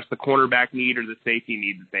of address the cornerback need or the safety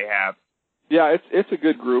need that they have? Yeah, it's a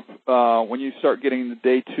good group. When you start getting to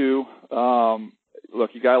day two, look,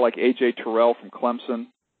 you got like A.J. Terrell from Clemson,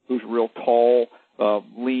 who's real tall,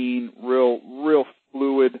 lean, real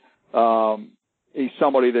fluid. He's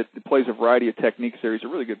somebody that plays a variety of techniques there. He's a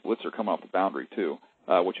really good blitzer coming off the boundary too,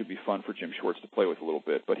 which would be fun for Jim Schwartz to play with a little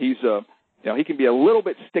bit. But he's he can be a little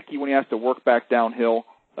bit sticky when he has to work back downhill.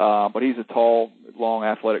 But he's a tall, long,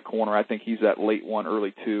 athletic corner. I think he's that late one,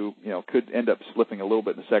 early two. Could end up slipping a little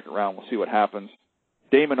bit in the second round. We'll see what happens.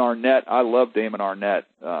 Damon Arnett, I love Damon Arnett.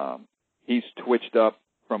 He's twitched up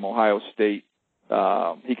from Ohio State.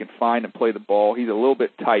 He can find and play the ball. He's a little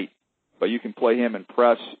bit tight, but you can play him in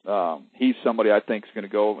press. He's somebody I think is going to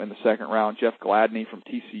go in the second round. Jeff Gladney from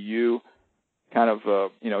TCU, kind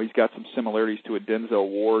of, he's got some similarities to a Denzel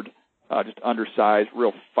Ward, just undersized,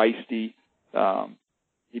 real feisty.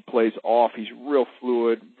 He plays off. He's real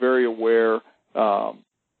fluid, very aware.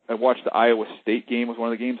 I watched the Iowa State game. It was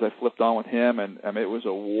one of the games I flipped on with him, and it was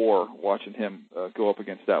a war watching him go up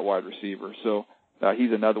against that wide receiver. So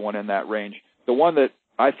he's another one in that range. The one that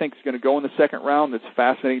I think is going to go in the second round that's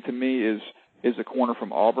fascinating to me is a corner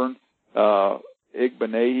from Auburn,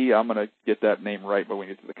 Igbenehi. I'm going to get that name right, but when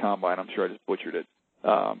we get to the combine, I'm sure I just butchered it.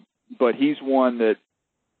 But he's one that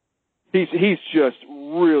he's just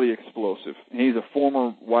really explosive. He's a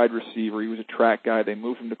former wide receiver. He was a track guy. They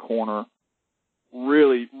moved him to corner.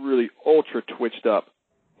 Really, really ultra twitched up,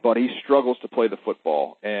 but he struggles to play the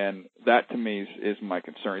football, and that to me is my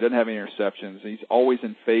concern. He doesn't have any interceptions. He's always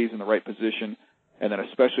in phase in the right position, and then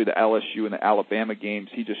especially the LSU and the Alabama games,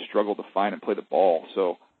 he just struggled to find and play the ball.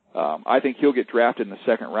 So I think he'll get drafted in the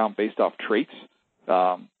second round based off traits,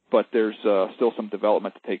 but there's still some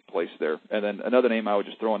development to take place there. And then another name I would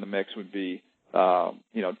just throw in the mix would be,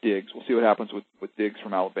 Diggs. We'll see what happens with Diggs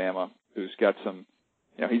from Alabama, who's got some,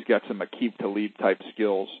 he's got some Aqib Talib type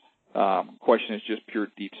skills. Question is just pure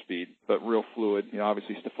deep speed, but real fluid.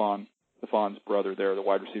 Obviously Stefan's brother there, the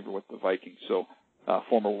wide receiver with the Vikings. So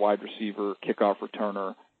former wide receiver, kickoff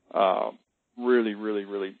returner, really, really,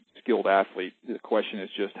 really skilled athlete. The question is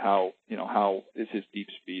just how is his deep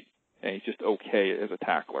speed, and he's just okay as a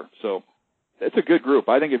tackler. So it's a good group.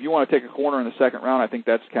 I think if you want to take a corner in the second round, I think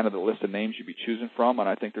that's kind of the list of names you'd be choosing from, and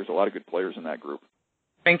I think there's a lot of good players in that group.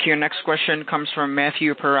 Thank you. Next question comes from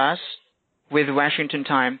Matthew Perez with Washington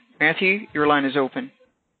Time. Matthew, your line is open.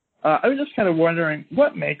 I was just kind of wondering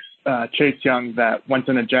what makes Chase Young that once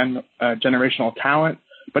in a generational talent,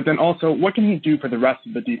 but then also what can he do for the rest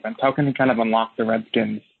of the defense? How can he kind of unlock the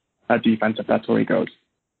Redskins defense if that's where he goes?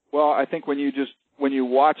 Well, I think when you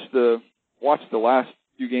watch the last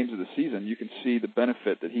few games of the season, you can see the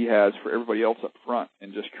benefit that he has for everybody else up front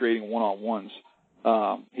and just creating one-on-ones.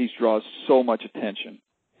 He draws so much attention.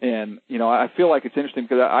 And, I feel like it's interesting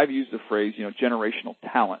because I've used the phrase, generational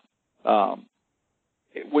talent.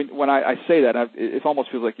 When I say that, it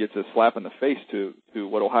almost feels like it's a slap in the face to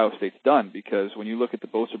what Ohio State's done, because when you look at the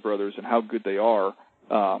Bosa brothers and how good they are,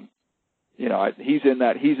 he's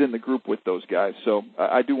in the group with those guys. So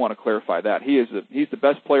I do want to clarify that he's the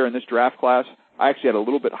best player in this draft class. I actually had a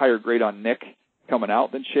little bit higher grade on Nick coming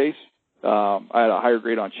out than Chase. I had a higher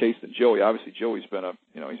grade on Chase than Joey. Obviously, Joey's been a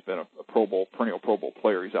Pro Bowl, perennial Pro Bowl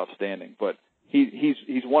player. He's outstanding, but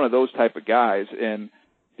he's one of those type of guys, and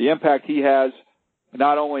the impact he has.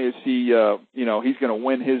 Not only is he, he's going to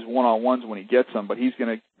win his one-on-ones when he gets them, but he's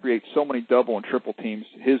going to create so many double and triple teams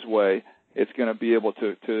his way. It's going to be able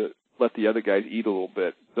to let the other guys eat a little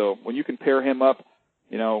bit. So when you can pair him up,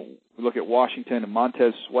 look at Washington and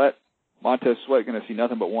Montez Sweat. Montez Sweat going to see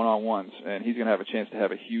nothing but one-on-ones, and he's going to have a chance to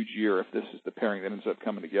have a huge year if this is the pairing that ends up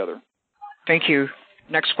coming together. Thank you.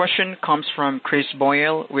 Next question comes from Chris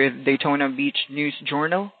Boyle with Daytona Beach News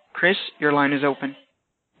Journal. Chris, your line is open.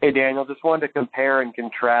 Hey, Daniel. Just wanted to compare and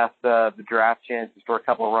contrast the draft chances for a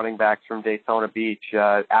couple of running backs from Daytona Beach.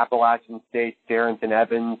 Appalachian State's Darrington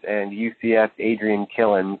Evans and UCF's Adrian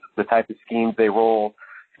Killins, the type of schemes and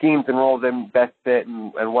roles them best fit,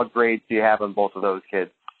 and what grades do you have on both of those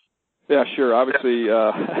kids? Yeah, sure. Obviously,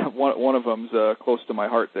 one of them's close to my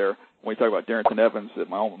heart there. When we talk about Darrington Evans at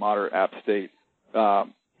my alma mater, App State,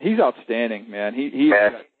 he's outstanding, man. He's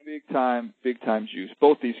got big time juice.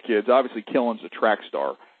 Both these kids. Obviously, Killen's a track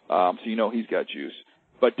star, so he's got juice.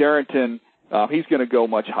 But Darrington, he's going to go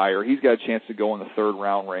much higher. He's got a chance to go in the third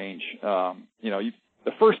round range.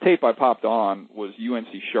 The first tape I popped on was UNC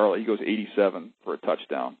Charlotte. He goes 87 for a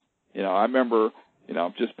touchdown. I remember.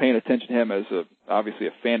 Just paying attention to him as obviously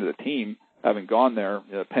a fan of the team, having gone there.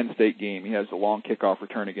 Penn State game, he has a long kickoff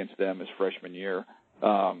return against them his freshman year.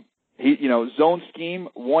 Zone scheme,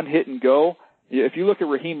 one hit and go. If you look at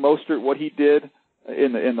Raheem Mostert, what he did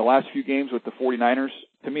in the last few games with the 49ers,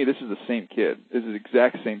 to me, this is the same kid. This is the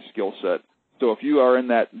exact same skill set. So if you are in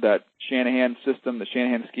that Shanahan system, the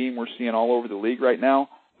Shanahan scheme we're seeing all over the league right now,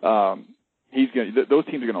 those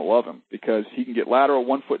teams are going to love him because he can get lateral,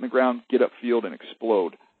 1 foot in the ground, get upfield, and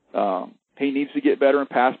explode. He needs to get better in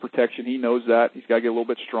pass protection. He knows that. He's got to get a little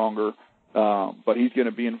bit stronger, but he's going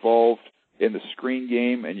to be involved in the screen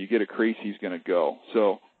game, and you get a crease, he's going to go.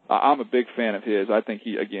 So I'm a big fan of his. I think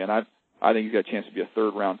I think he's got a chance to be a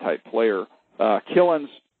third-round type player. Killins,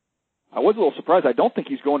 I was a little surprised. I don't think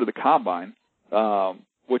he's going to the combine,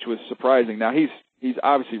 which was surprising. Now he's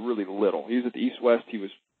obviously really little. He was at the East-West. He was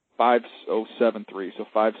 5.073, so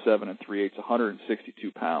 5'7" and 3/8,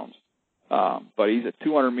 162 pounds. But he's a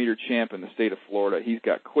 200-meter champ in the state of Florida. He's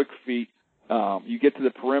got quick feet. You get to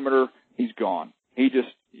the perimeter, he's gone.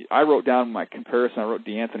 I wrote down my comparison. I wrote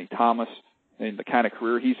DeAnthony Thomas and the kind of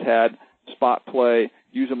career he's had, spot play,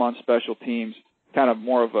 use him on special teams, kind of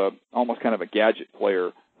more of almost kind of a gadget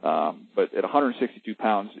player. But at 162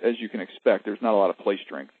 pounds, as you can expect, there's not a lot of play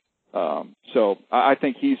strength. So I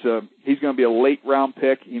think he's going to be a late round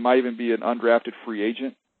pick. He might even be an undrafted free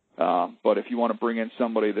agent. But if you want to bring in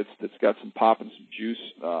somebody that's got some pop and some juice,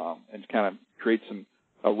 and kind of create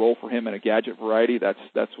a role for him in a gadget variety,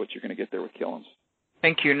 that's what you're going to get there with Killins.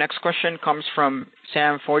 Thank you. Next question comes from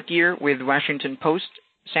Sam Fortier with Washington Post.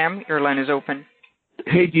 Sam, your line is open.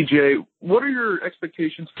 Hey, DJ, what are your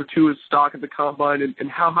expectations for Tua's stock at the Combine, and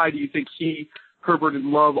how high do you think he, Herbert, and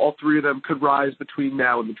Love, all three of them, could rise between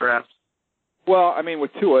now and the draft? Well, I mean, with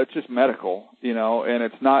Tua, it's just medical, and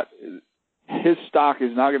it's not – his stock is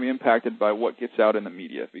not going to be impacted by what gets out in the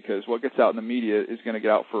media, because what gets out in the media is going to get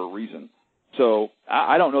out for a reason. So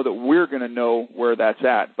I don't know that we're going to know where that's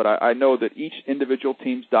at, but I know that each individual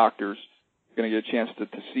team's doctor's going to get a chance to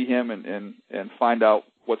see him and find out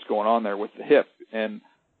what's going on there with the hip. And,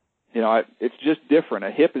 it's just different.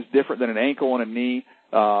 A hip is different than an ankle and a knee.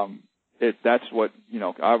 That's what,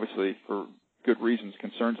 obviously for good reasons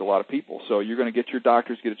concerns a lot of people. So you're going to get your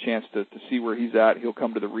doctors get a chance to see where he's at. He'll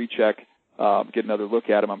come to the recheck, get another look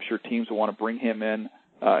at him. I'm sure teams will want to bring him in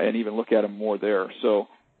and even look at him more there. So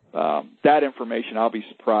that information, I'll be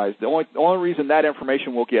surprised. The only reason that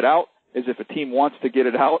information will get out is if a team wants to get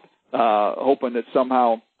it out, hoping that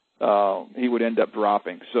somehow he would end up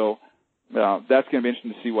dropping. So that's going to be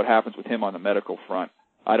interesting to see what happens with him on the medical front.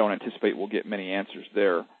 I don't anticipate we'll get many answers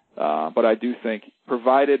there. But I do think,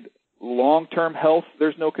 provided long-term health,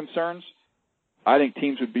 there's no concerns, I think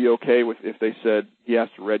teams would be okay with if they said he has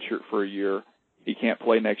to redshirt for a year, he can't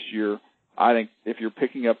play next year. I think if you're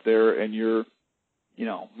picking up there and you're,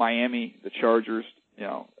 Miami, the Chargers,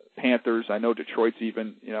 Panthers. I know Detroit's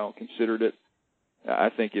even, considered it. I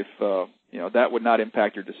think if, that would not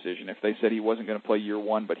impact your decision. If they said he wasn't going to play year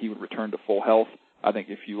one, but he would return to full health, I think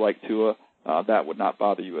if you like Tua, that would not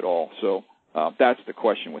bother you at all. So that's the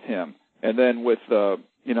question with him. And then with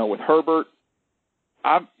Herbert,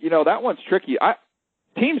 that one's tricky.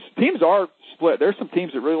 Teams are split. There's some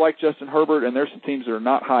teams that really like Justin Herbert, and there's some teams that are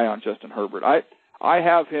not high on Justin Herbert. I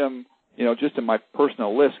have him, just in my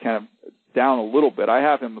personal list, kind of down a little bit. I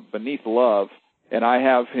have him beneath Love, and I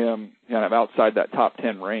have him kind of outside that top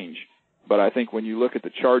 10 range. But I think when you look at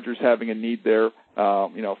the Chargers having a need there,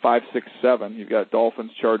 5, 6, 7, you've got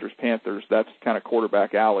Dolphins, Chargers, Panthers. That's kind of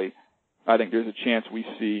quarterback alley. I think there's a chance we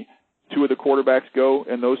see 2 of the quarterbacks go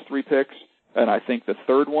in those 3 picks, and I think the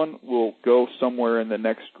third one will go somewhere in the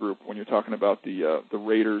next group when you're talking about the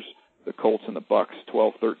Raiders, the Colts, and the Bucks,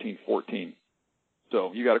 12, 13, 14.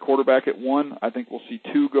 So you got a quarterback at 1. I think we'll see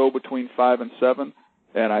 2 go between 5 and 7,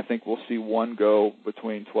 and I think we'll see 1 go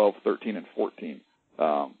between 12, 13, and 14.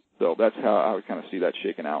 So that's how I would kind of see that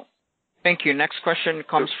shaking out. Thank you. Next question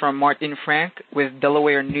comes from Martin Frank with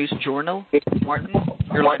Delaware News Journal. Martin,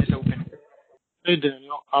 your line is open. Hey,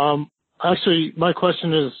 Daniel. Actually, my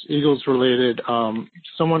question is Eagles related.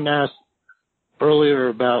 Someone asked earlier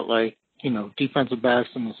about, defensive backs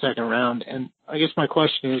in the second round, and I guess my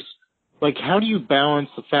question is, how do you balance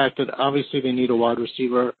the fact that obviously they need a wide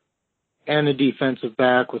receiver and a defensive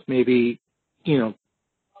back with maybe,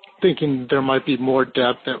 thinking there might be more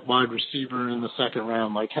depth at wide receiver in the second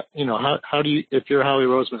round? How do you, if you're Howie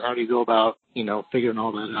Roseman, how do you go about, figuring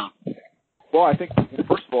all that out? Well, I think,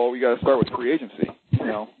 first of all, we got to start with free agency.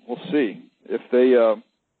 We'll see. If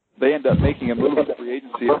they end up making a move in free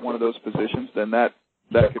agency at one of those positions, then that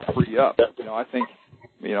could free up. I think,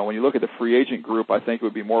 when you look at the free agent group, I think it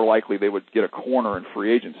would be more likely they would get a corner in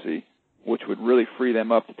free agency, which would really free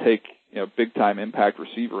them up to take, big-time impact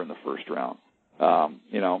receiver in the first round.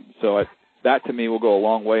 So that to me will go a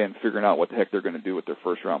long way in figuring out what the heck they're going to do with their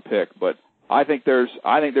first round pick. But I think there's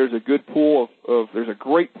a good pool there's a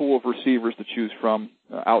great pool of receivers to choose from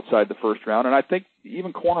outside the first round. And I think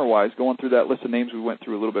even corner-wise, going through that list of names we went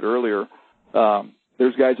through a little bit earlier,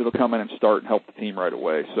 there's guys that will come in and start and help the team right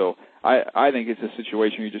away. So I think it's a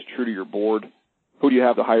situation where you're just true to your board. Who do you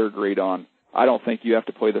have the higher grade on? I don't think you have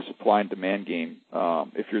to play the supply and demand game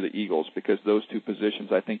if you're the Eagles, because those 2 positions,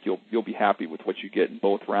 I think you'll be happy with what you get in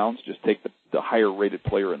both rounds. Just take the higher rated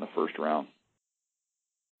player in the first round.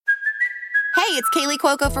 Hey, it's Kaylee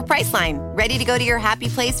Cuoco for Priceline. Ready to go to your happy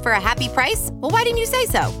place for a happy price? Well, why didn't you say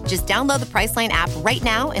so? Just download the Priceline app right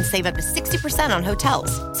now and save up to 60% on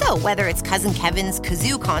hotels. So whether it's Cousin Kevin's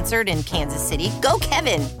Kazoo Concert in Kansas City, go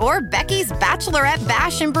Kevin, or Becky's Bachelorette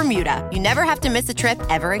Bash in Bermuda, you never have to miss a trip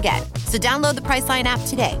ever again. So download the Priceline app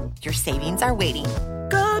today. Your savings are waiting.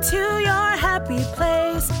 Go to your happy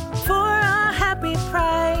place for a happy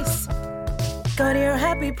price. Go to your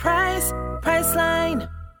happy price, Priceline.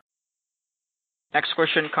 Next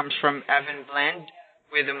question comes from Evan Bland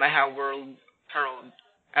with the Mahal World Herald.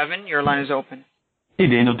 Evan, your line is open. Hey,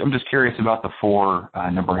 Daniel. I'm just curious about the 4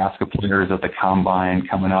 Nebraska players at the Combine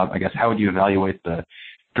coming up. I guess how would you evaluate the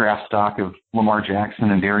draft stock of Lamar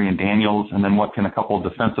Jackson and Darian Daniels, and then what can a couple of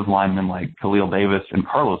defensive linemen like Khalil Davis and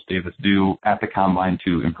Carlos Davis do at the Combine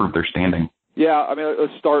to improve their standing? Yeah,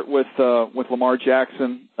 let's start with Lamar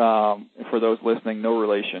Jackson. For those listening, no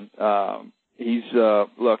relation. You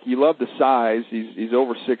love the size. He's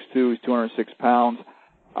over 6'2". He's 206 pounds.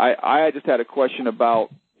 I just had a question about,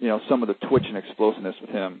 some of the twitch and explosiveness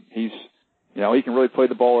with him. He can really play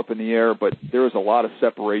the ball up in the air, but there was a lot of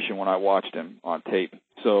separation when I watched him on tape.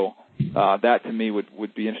 So, that to me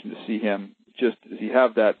would be interesting to see him. Just, does he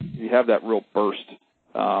have that real burst?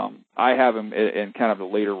 I have him in kind of the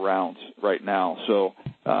later rounds right now. So,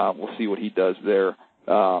 we'll see what he does there.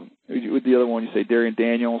 With the other one, you say Darian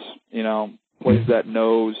Daniels, plays that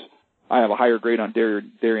nose. I have a higher grade on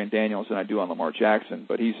Darian Daniels than I do on Lamar Jackson,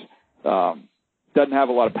 but he's doesn't have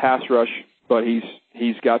a lot of pass rush, but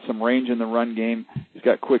he's got some range in the run game. He's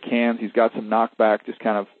got quick hands. He's got some knockback, just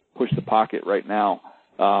kind of push the pocket right now.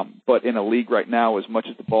 But in a league right now, as much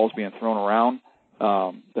as the ball's being thrown around,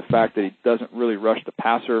 the fact that he doesn't really rush the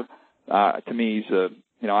passer, to me,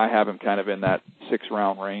 I have him kind of in that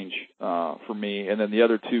 6th-round range for me. And then the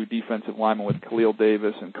other 2 defensive linemen with Khalil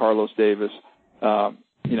Davis and Carlos Davis.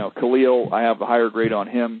 Khalil, I have a higher grade on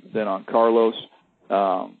him than on Carlos.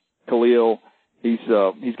 Khalil, he's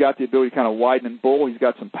got the ability to kind of widen and bull. He's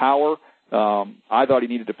got some power. I thought he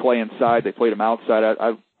needed to play inside. They played him outside.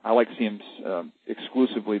 I like to see him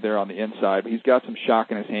exclusively there on the inside, but he's got some shock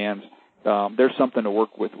in his hands. There's something to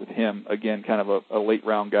work with him. Again, kind of a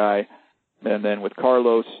late-round guy. And then with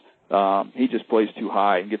Carlos, he just plays too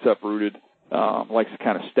high and gets uprooted. Likes to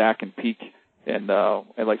kind of stack and peak, and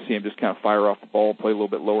I'd like to see him just kind of fire off the ball and play a little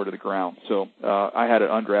bit lower to the ground. So I had an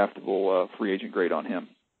undraftable free agent grade on him.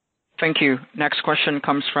 Thank you. Next question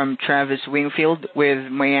comes from Travis Wingfield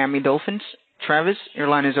with Miami Dolphins. Travis, your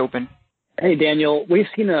line is open. Hey, Daniel. We've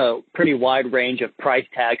seen a pretty wide range of price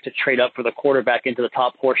tags to trade up for the quarterback into the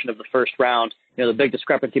top portion of the first round. You know, the big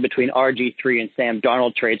discrepancy between RG3 and Sam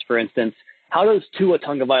Darnold trades, for instance. How does Tua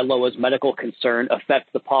Tagovailoa's medical concern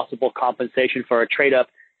affect the possible compensation for a trade-up,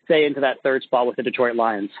 say, into that third spot with the Detroit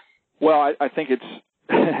Lions? Well, I think it's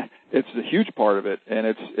it's a huge part of it, and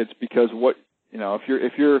it's because what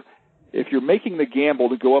if you're making the gamble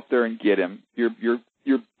to go up there and get him,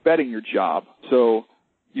 you're betting your job. So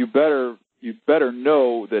you better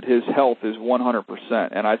know that his health is 100%.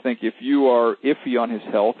 And I think if you are iffy on his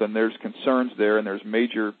health and there's concerns there and there's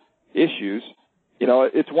major issues,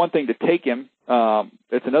 it's one thing to take him.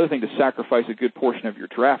 It's another thing to sacrifice a good portion of your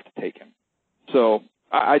draft to take him. So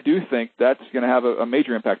I do think that's going to have a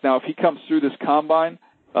major impact. Now, if he comes through this combine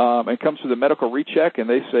and comes through the medical recheck and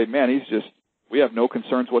they say, man, we have no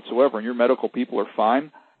concerns whatsoever and your medical people are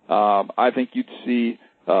fine, I think you'd see,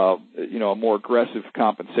 a more aggressive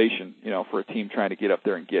compensation, for a team trying to get up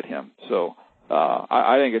there and get him. So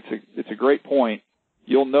I think it's a great point.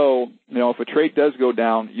 You'll know, if a trade does go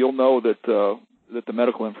down, you'll know that the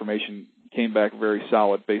medical information came back very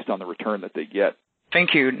solid based on the return that they get.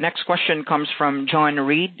 Thank you. Next question comes from John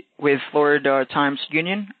Reed with Florida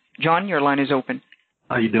Times-Union. John, your line is open.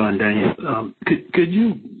 How you doing, Daniel? Could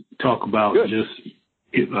you talk about just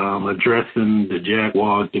addressing the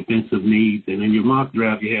Jaguars' defensive needs? And in your mock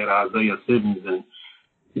draft, you had Isaiah Simmons, and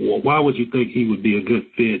why would you think he would be a good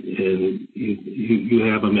fit? And you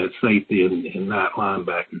have him at safety and not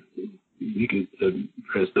linebacker. You could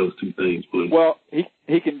address those two things, please. Well,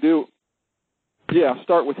 he can do. Yeah,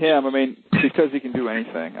 start with him. I mean, because he can do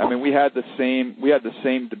anything. I mean, we had the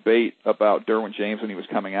same debate about Derwin James when he was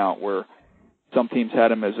coming out, where some teams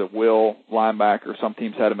had him as a will linebacker, some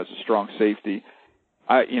teams had him as a strong safety.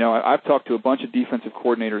 I've talked to a bunch of defensive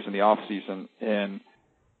coordinators in the offseason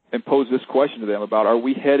and posed this question to them about are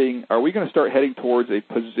we going to start heading towards a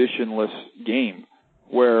positionless game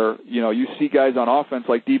where, you see guys on offense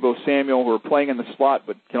like Deebo Samuel who are playing in the slot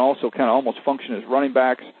but can also kind of almost function as running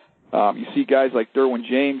backs. You see guys like Derwin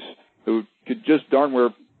James who could just darn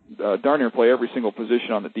near play every single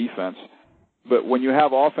position on the defense. But when you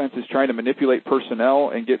have offenses trying to manipulate personnel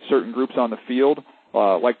and get certain groups on the field,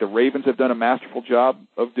 like the Ravens have done a masterful job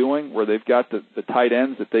of doing, where they've got the tight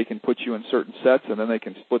ends that they can put you in certain sets and then they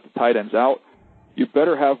can split the tight ends out, you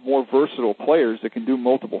better have more versatile players that can do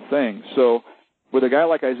multiple things. So with a guy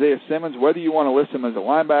like Isaiah Simmons, whether you want to list him as a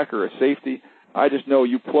linebacker or a safety, I just know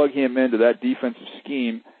you plug him into that defensive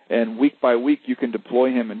scheme, and week by week you can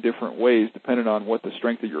deploy him in different ways depending on what the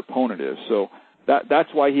strength of your opponent is. So that's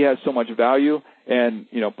why he has so much value. And,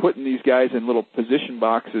 putting these guys in little position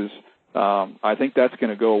boxes, I think that's going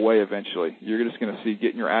to go away eventually. You're just going to see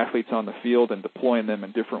getting your athletes on the field and deploying them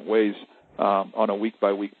in different ways on a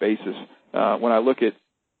week-by-week basis. When I look at,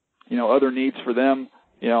 other needs for them,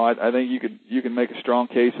 I think you can make a strong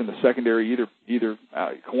case in the secondary, either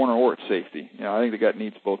corner or at safety. I think they got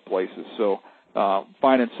needs both places. So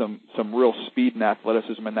finding some real speed and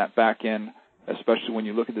athleticism in that back end, especially when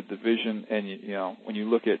you look at the division and when you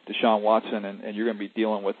look at Deshaun Watson and you're going to be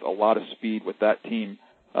dealing with a lot of speed with that team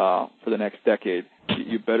for the next decade,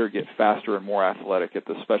 you better get faster and more athletic at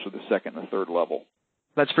especially the second and the third level.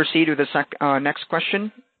 Let's proceed with the next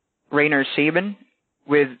question. Rainer Saban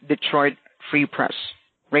with Detroit Free Press.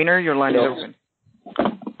 Rainer, your line is open.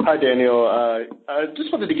 Hi, Daniel. I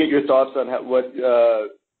just wanted to get your thoughts on what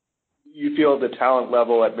you feel the talent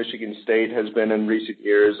level at Michigan State has been in recent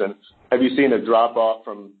years, and have you seen a drop-off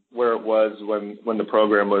from where it was when the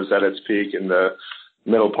program was at its peak in the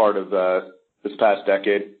middle part of this past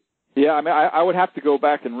decade? Yeah, I mean, I would have to go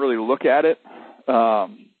back and really look at it.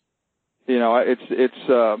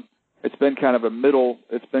 It's been kind of a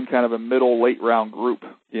middle late round group,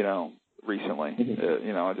 recently.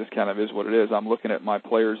 It just kind of is what it is. I'm looking at my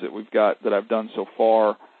players that we've got that I've done so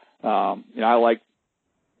far. I like,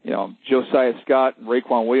 Josiah Scott and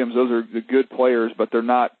Raekwon Williams. Those are the good players, but they're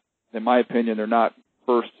not, in my opinion, they're not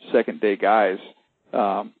first, second day guys.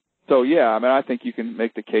 So yeah, I mean, I think you can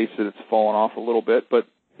make the case that it's fallen off a little bit, but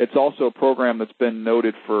it's also a program that's been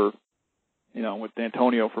noted for, with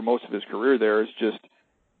D'Antonio for most of his career there, is just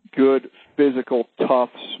good, physical, tough,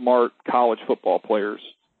 smart college football players.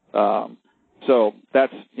 So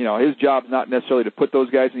that's, his job's not necessarily to put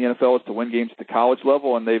those guys in the NFL, it's to win games at the college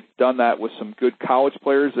level, and they've done that with some good college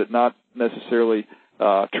players that not necessarily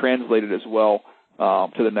translated as well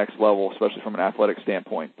to the next level, especially from an athletic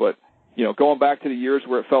standpoint. But, going back to the years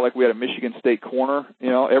where it felt like we had a Michigan State corner,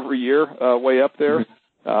 every year way up there,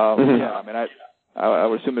 I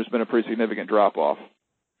would assume there's been a pretty significant drop-off.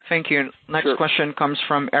 Thank you. Next question comes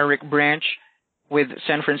from Eric Branch with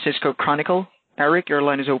San Francisco Chronicle. Eric, your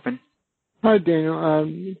line is open. Hi,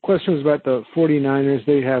 Daniel. Question is about the 49ers.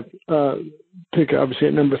 They have pick obviously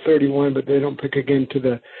at number 31, but they don't pick again to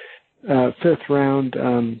the fifth round.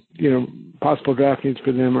 Possible draft needs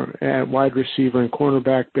for them are at wide receiver and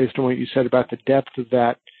cornerback. Based on what you said about the depth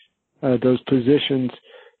of those positions,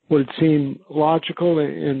 would it seem logical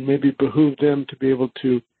and maybe behoove them to be able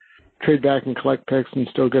to trade back and collect picks and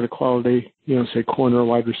still get a quality, say corner or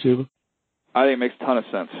wide receiver? I think it makes a ton of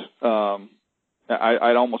sense.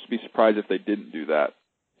 I'd almost be surprised if they didn't do that.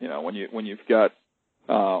 When you've got,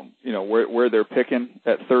 where they're picking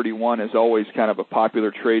at 31 is always kind of a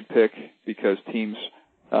popular trade pick because teams,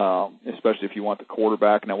 especially if you want the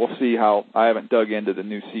quarterback. Now we'll see how. I haven't dug into the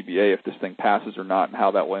new CBA if this thing passes or not, and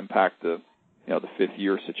how that will impact the fifth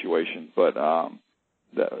year situation. But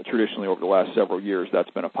traditionally over the last several years,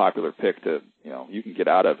 that's been a popular pick to you can get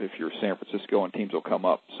out of if you're San Francisco, and teams will come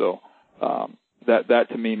up. So. That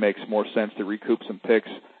to me makes more sense to recoup some picks.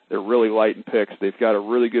 They're really light in picks. They've got a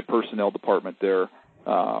really good personnel department there,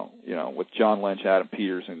 with John Lynch, Adam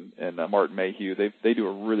Peters, and Martin Mayhew. They do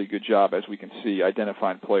a really good job, as we can see,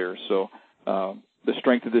 identifying players. So the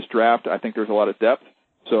strength of this draft, I think there's a lot of depth.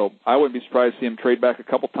 So I wouldn't be surprised to see them trade back a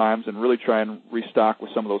couple times and really try and restock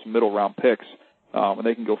with some of those middle round picks. And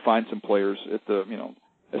they can go find some players at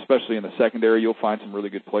especially in the secondary. You'll find some really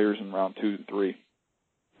good players in round 2 and 3.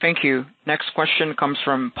 Thank you. Next question comes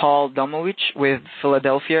from Paul Domowitch with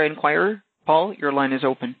Philadelphia Inquirer. Paul, your line is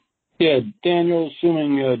open. Yeah, Daniel,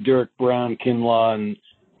 assuming Derek Brown, Kinlaw, and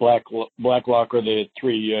Blacklock are the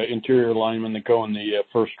three interior linemen that go in the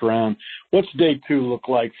first round, what's day 2 look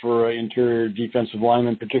like for interior defensive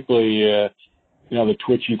linemen, particularly, the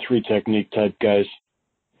twitchy 3 technique type guys?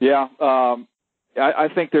 Yeah, I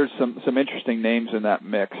think there's some interesting names in that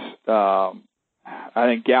mix. I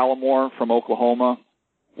think Gallimore from Oklahoma.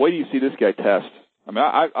 Wait till you see this guy test. I mean,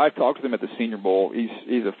 I talked to him at the Senior Bowl.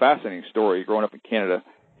 He's a fascinating story. Growing up in Canada,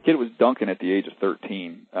 kid was dunking at the age of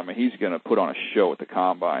 13. I mean, he's going to put on a show at the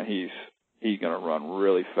combine. He's going to run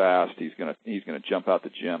really fast. He's going to jump out the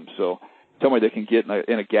gym. So somebody that can get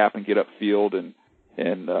in a gap and get upfield and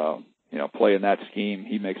play in that scheme,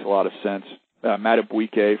 he makes a lot of sense.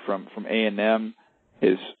 Madubuike from A&M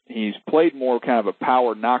he's played more kind of a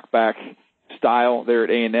power knockback style there at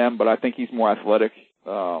A&M, but I think he's more athletic.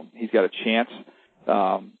 He's got a chance.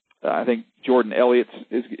 I think Jordan Elliott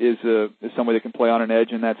is somebody that can play on an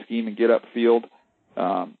edge in that scheme and get upfield.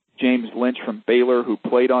 James Lynch from Baylor, who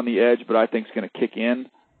played on the edge, but I think is going to kick in.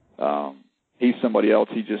 He's somebody else.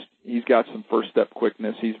 He's got some first step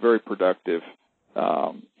quickness. He's very productive.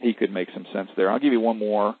 He could make some sense there. I'll give you one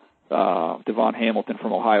more. Devon Hamilton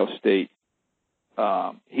from Ohio State.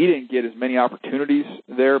 He didn't get as many opportunities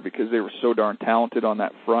there because they were so darn talented on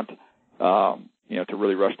that front. To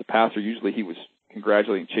really rush the passer. Usually he was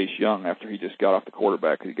congratulating Chase Young after he just got off the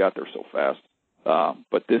quarterback because he got there so fast.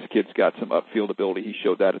 But this kid's got some upfield ability. He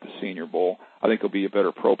showed that at the Senior Bowl. I think he'll be a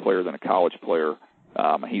better pro player than a college player.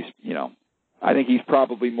 I think he's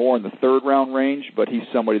probably more in the third round range, but he's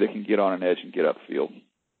somebody that can get on an edge and get upfield.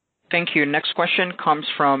 Thank you. Next question comes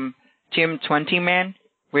from Tim Twentyman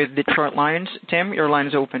with Detroit Lions. Tim, your line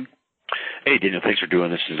is open. Hey, Daniel, thanks for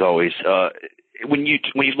doing this as always. When you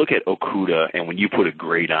look at Okudah and when you put a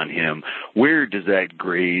grade on him, where does that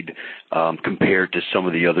grade compare to some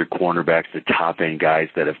of the other cornerbacks, the top-end guys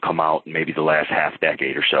that have come out in maybe the last half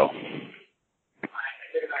decade or so?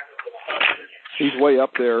 He's way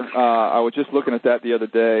up there. I was just looking at that the other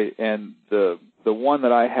day, and the one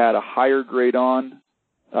that I had a higher grade on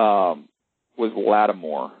was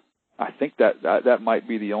Lattimore. I think that might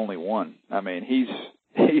be the only one. I mean,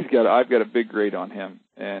 I've got a big grade on him,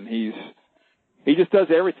 and he just does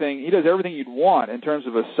everything. He does everything you'd want in terms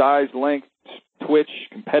of a size, length, twitch,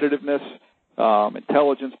 competitiveness,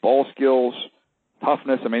 intelligence, ball skills,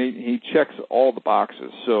 toughness. I mean, he checks all the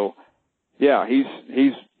boxes. So, yeah, he's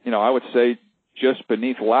I would say just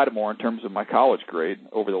beneath Lattimore in terms of my college grade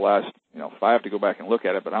over the last, if I have to go back and look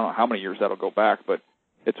at it, but I don't know how many years that'll go back, but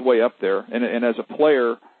it's way up there. And as a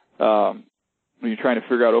player, when you're trying to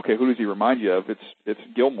figure out, okay, who does he remind you of? It's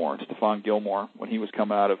Gilmore, Stephon Gilmore, when he was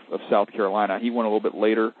coming out of South Carolina. He went a little bit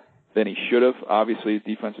later than he should have. Obviously,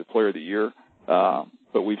 Defensive Player of the Year,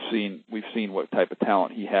 but we've seen what type of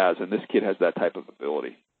talent he has, and this kid has that type of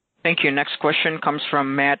ability. Thank you. Next question comes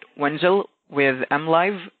from Matt Wenzel with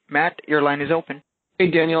MLive. Matt, your line is open. Hey,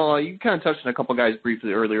 Daniel, you kind of touched on a couple guys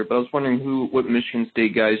briefly earlier, but I was wondering what Michigan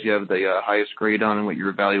State guys you have the highest grade on and what your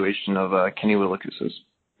evaluation of Kenny Willekes is.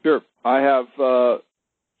 Sure. I have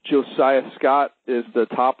Josiah Scott is the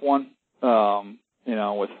top one.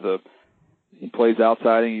 He plays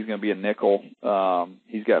outside. I think he's going to be a nickel.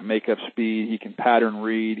 He's got makeup speed. He can pattern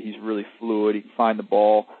read. He's really fluid. He can find the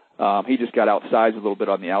ball. He just got outsized a little bit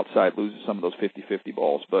on the outside, loses some of those 50-50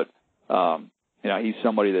 balls. But, he's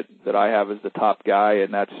somebody that I have as the top guy,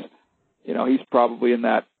 and that's, he's probably in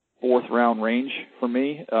that fourth round range for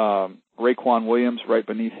me. Raequan Williams right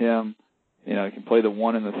beneath him. He can play the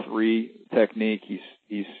 1 and the 3 technique.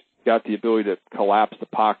 He's got the ability to collapse the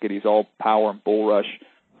pocket. He's all power and bull rush.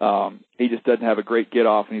 He just doesn't have a great get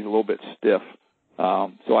off, and he's a little bit stiff.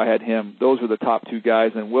 So I had him. Those were the top 2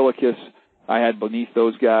 guys. And Willekes, I had beneath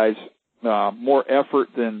those guys. More effort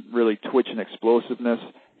than really twitch and explosiveness.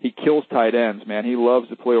 He kills tight ends, man. He loves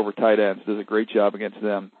to play over tight ends. Does a great job against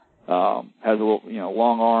them. Has a little,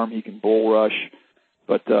 long arm. He can bull rush.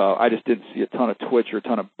 But I just didn't see a ton of twitch or a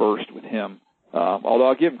ton of burst with him. Although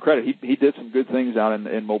I'll give him credit. He did some good things down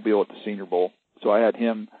in Mobile at the Senior Bowl. So I had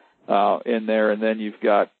him in there. And then you've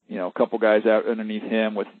got, a couple guys out underneath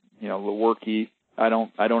him with, Lewerke. I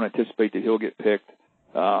don't anticipate that he'll get picked.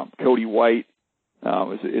 Cody White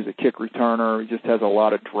is a kick returner. He just has a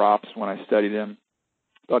lot of drops when I studied him.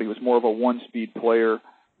 Thought he was more of a one-speed player.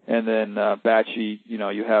 And then Batchy,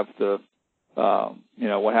 you have the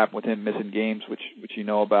what happened with him missing games, which you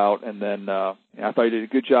know about. And then I thought he did a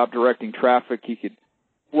good job directing traffic. He could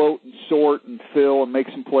float and sort and fill and make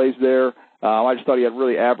some plays there. I just thought he had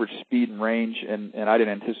really average speed and range, and I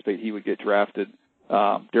didn't anticipate he would get drafted.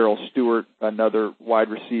 Darrell Stewart, another wide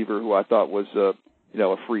receiver who I thought was a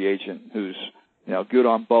free agent who's good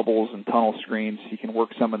on bubbles and tunnel screens. He can work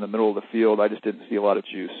some in the middle of the field. I just didn't see a lot of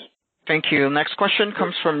juice. Thank you. Next question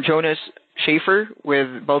comes from Jonas Schaefer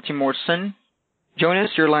with Baltimore Sun. Jonas,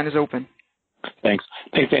 your line is open. Thanks,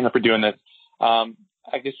 Daniel, for doing this.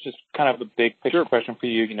 I guess just kind of a big picture question for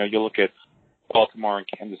you. You look at Baltimore and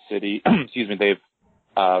Kansas City. Excuse me,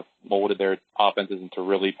 they've molded their offenses into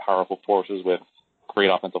really powerful forces with great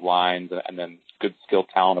offensive lines and then good skill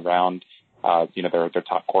talent around, their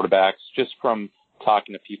top quarterbacks. Just from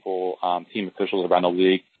talking to people, team officials around the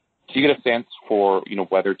league, do you get a sense for,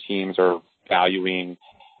 whether teams are valuing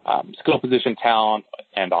skill position talent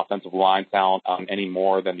and offensive line talent any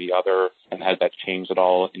more than the other, and has that changed at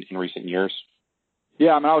all in recent years?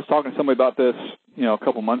 Yeah, I was talking to somebody about this, a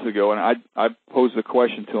couple months ago, and I posed a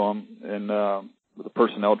question to him and the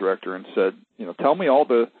personnel director and said, tell me all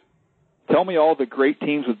the great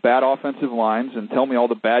teams with bad offensive lines and tell me all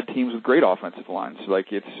the bad teams with great offensive lines.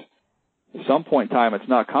 Like at some point in time, it's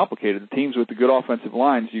not complicated. The teams with the good offensive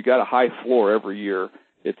lines, you got a high floor every year.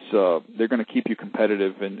 They're going to keep you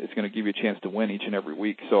competitive, and it's going to give you a chance to win each and every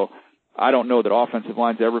week. So I don't know that offensive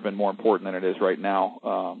line's ever been more important than it is right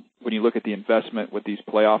now. When you look at the investment with these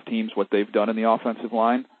playoff teams, what they've done in the offensive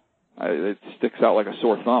line, it sticks out like a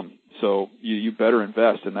sore thumb. So you better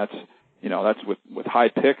invest, and that's with high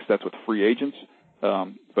picks, that's with free agents.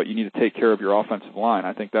 But you need to take care of your offensive line.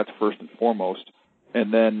 I think that's first and foremost.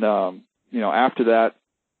 And then, after that,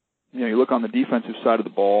 you look on the defensive side of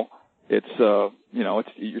the ball,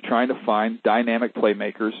 you're trying to find dynamic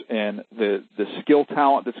playmakers, and the skill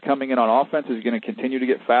talent that's coming in on offense is going to continue to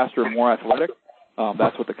get faster and more athletic.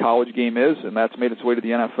 That's what the college game is, and that's made its way to the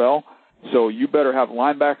NFL. So you better have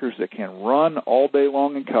linebackers that can run all day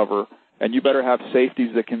long and cover, and you better have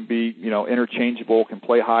safeties that can be, interchangeable, can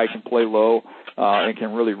play high, can play low, and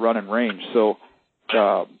can really run in range. So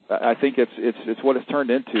I think it's what it's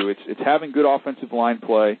turned into. It's having good offensive line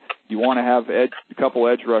play. You want to have a couple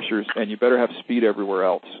edge rushers, and you better have speed everywhere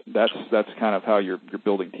else. That's kind of how you're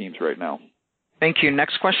building teams right now. Thank you.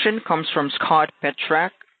 Next question comes from Scott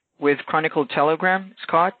Petrak with Chronicle Telegram.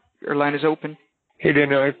 Scott, your line is open. Hey,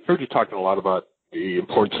 Daniel, I've heard you talking a lot about the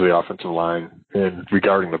importance of the offensive line and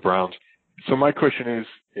regarding the Browns. So my question is,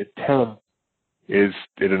 at 10, is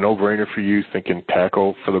it a no-brainer for you thinking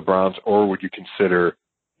tackle for the Browns, or would you consider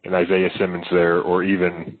an Isaiah Simmons there, or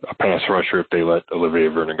even a pass rusher if they let Olivier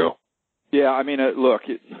Vernon go? Yeah, look,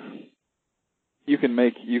 you can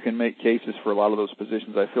make cases for a lot of those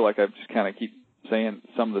positions. I feel like I just kind of keep saying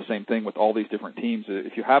some of the same thing with all these different teams.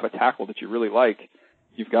 If you have a tackle that you really like,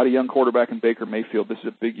 you've got a young quarterback in Baker Mayfield. This is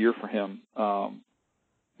a big year for him.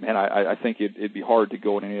 And I think it'd be hard to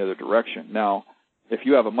go in any other direction. Now, if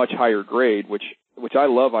you have a much higher grade, which I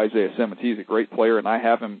love Isaiah Simmons. He's a great player, and I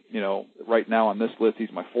have him, right now on this list,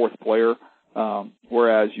 he's my 4th player.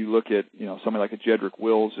 Whereas you look at, somebody like a Jedrick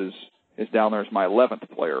Wills is down there as my 11th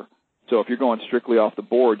player. So if you're going strictly off the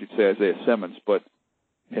board, you'd say Isaiah Simmons. But,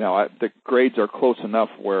 the grades are close enough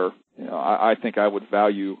where I think I would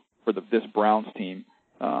value for this Browns team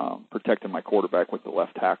protecting my quarterback with the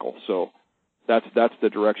left tackle. So that's the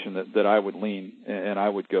direction that I would lean, and I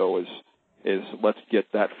would go is let's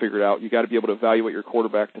get that figured out. You got to be able to evaluate your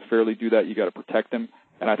quarterback to fairly do that. You got to protect him,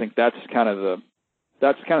 and I think that's kind of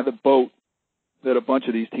the boat that a bunch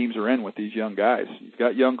of these teams are in with these young guys. You've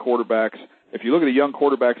got young quarterbacks. If you look at the young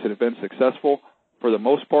quarterbacks that have been successful, for the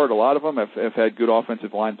most part, a lot of them have had good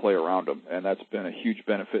offensive line play around them, and that's been a huge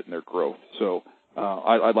benefit in their growth. So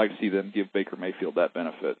I'd like to see them give Baker Mayfield that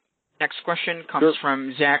benefit. Next question comes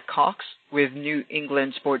from Zach Cox with New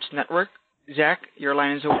England Sports Network. Zach, your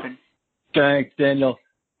line is open. Thanks, Daniel.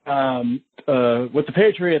 With the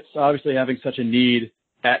Patriots obviously having such a need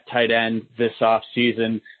at tight end this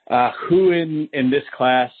offseason, who in this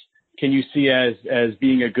class can you see as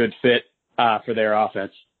being a good fit for their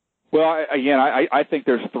offense? Well, I think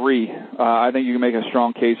there's three. I think you can make a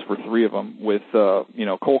strong case for three of them with,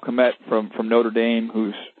 Cole Kmet from Notre Dame,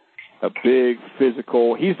 who's a big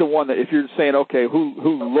physical. He's the one that if you're saying, okay,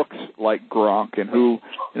 who looks like Gronk and who,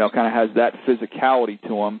 kind of has that physicality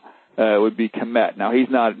to him, it would be Kmet. Now, he's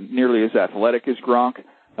not nearly as athletic as Gronk,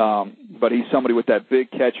 but he's somebody with that big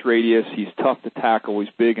catch radius. He's tough to tackle. He's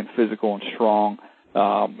big and physical and strong,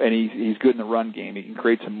 and he's good in the run game. He can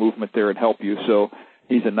create some movement there and help you. So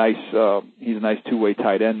he's a nice two-way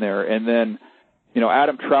tight end there. And then,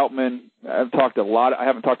 Adam Troutman. I haven't talked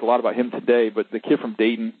a lot about him today, but the kid from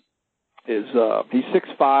Dayton is he's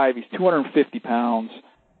 6'5", he's 250 pounds.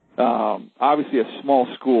 Obviously a small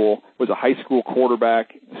school, was a high school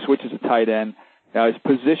quarterback, switches to tight end. Now his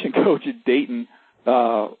position coach at Dayton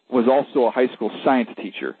was also a high school science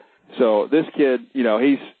teacher. So this kid,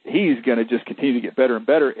 he's going to just continue to get better and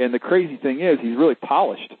better. And the crazy thing is he's really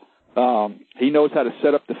polished. He knows how to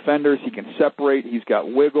set up defenders. He can separate. He's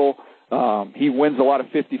got wiggle. He wins a lot of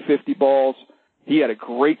 50-50 balls. He had a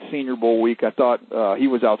great Senior Bowl week. I thought he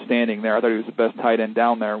was outstanding there. I thought he was the best tight end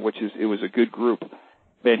down there, it was a good group.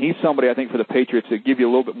 And he's somebody, I think, for the Patriots that give you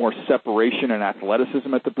a little bit more separation and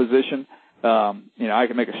athleticism at the position. I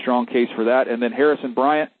can make a strong case for that. And then Harrison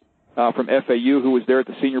Bryant from FAU, who was there at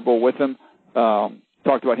the Senior Bowl with him,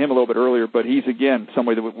 talked about him a little bit earlier, but he's, again,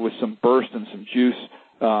 somebody that with some burst and some juice.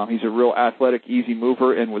 He's a real athletic, easy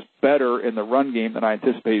mover and was better in the run game than I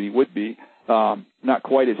anticipated he would be. Not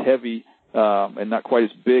quite as heavy and not quite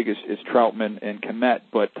as big as Troutman and Kmet,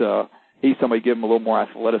 but he's somebody give him a little more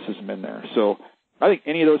athleticism in there. So I think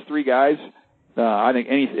any of those three guys, I think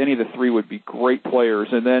any of the three would be great players.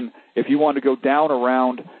 And then if you want to go down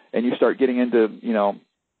around and you start getting into,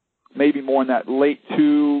 maybe more in that late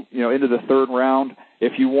two, into the third round,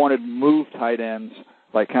 if you wanted move tight ends,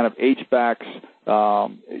 like kind of H-backs,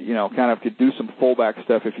 kind of could do some fullback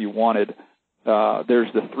stuff if you wanted.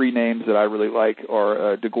 There's the three names that I really like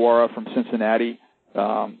are DeGuara from Cincinnati,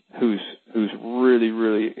 who's really,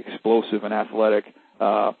 really explosive and athletic.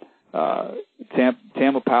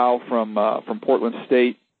 Tamovailoa from Portland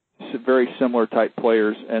State, very similar type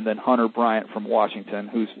players, and then Hunter Bryant from Washington,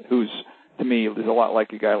 who's to me is a lot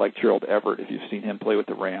like a guy like Gerald Everett if you've seen him play with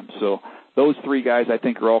the Rams. So those three guys I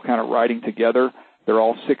think are all kind of riding together. They're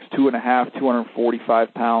all 6'2.5",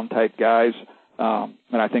 245-pound type guys, and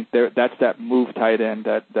I think that's that move tight end,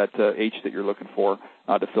 that H that you're looking for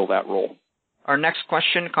to fill that role. Our next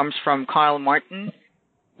question comes from Kyle Martin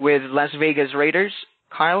with Las Vegas Raiders.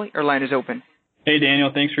 Kyle, your line is open. Hey,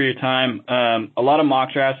 Daniel. Thanks for your time. A lot of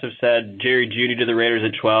mock drafts have said Jerry Jeudy to the Raiders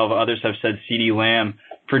at 12. Others have said CeeDee Lamb.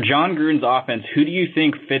 For John Gruden's offense, who do you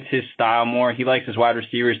think fits his style more? He likes his wide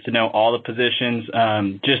receivers to know all the positions,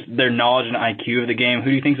 just their knowledge and IQ of the game.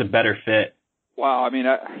 Who do you think is a better fit? Wow, I mean,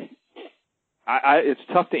 it's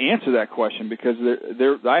tough to answer that question because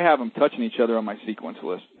I have them touching each other on my sequence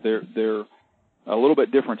list. They're a little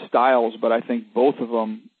bit different styles, but I think both of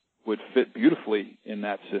them would fit beautifully in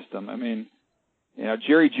that system. I mean,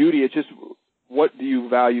 Jerry Jeudy, it's just what do you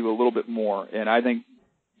value a little bit more? And I think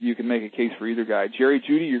you can make a case for either guy. Jerry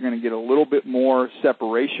Jeudy, you're going to get a little bit more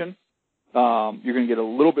separation. You're going to get a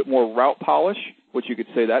little bit more route polish, which you could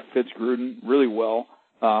say that fits Gruden really well.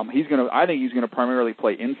 I think he's going to primarily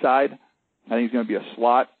play inside. I think he's going to be a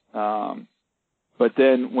slot. But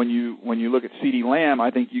then when you look at CeeDee Lamb, I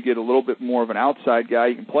think you get a little bit more of an outside guy.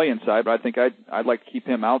 You can play inside, but I think I'd like to keep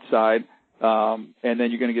him outside. And then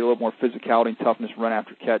you're going to get a little more physicality and toughness run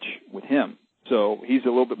after catch with him. So he's a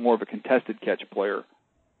little bit more of a contested catch player.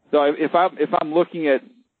 So if I'm looking at,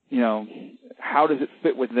 how does it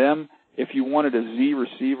fit with them? If you wanted a Z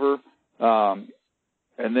receiver,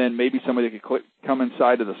 and then maybe somebody that could come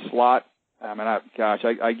inside to the slot,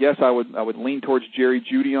 I guess I would lean towards Jerry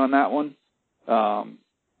Jeudy on that one.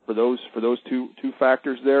 for those two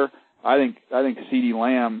factors there. I think CeeDee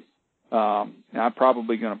Lamb. I'm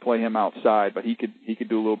probably going to play him outside, but he could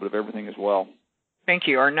do a little bit of everything as well. Thank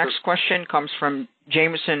you. Our next question comes from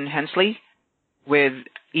Jameson Hensley with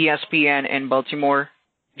ESPN in Baltimore.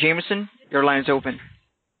 Jameson, your line is open.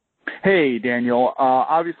 Hey, Daniel.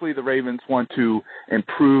 Obviously, the Ravens want to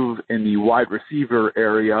improve in the wide receiver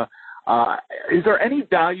area. Is there any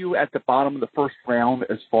value at the bottom of the first round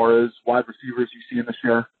as far as wide receivers you see in this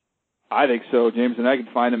year? I think so, James, and I can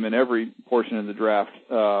find them in every portion of the draft.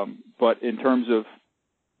 But in terms of,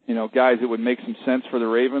 guys that would make some sense for the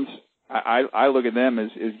Ravens, I look at them as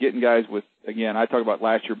getting guys with, again, I talked about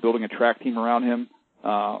last year building a track team around him,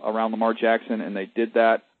 around Lamar Jackson, and they did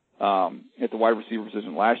that at the wide receiver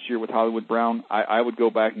position last year with Hollywood Brown. I would go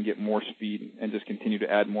back and get more speed and just continue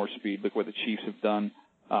to add more speed. Look what the Chiefs have done.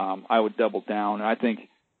 I would double down. And I think,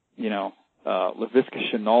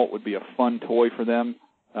 Laviska Shenault would be a fun toy for them.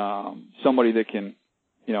 Somebody that can,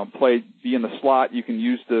 be in the slot. You can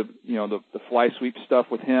use the fly sweep stuff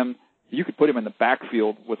with him. You could put him in the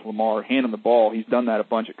backfield with Lamar, hand him the ball. He's done that a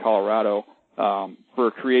bunch at Colorado. For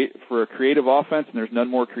a creative offense, and there's none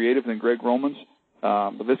more creative than Greg Roman's,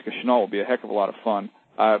 Laviska Shenault will be a heck of a lot of fun.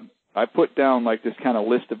 I put down like this kind of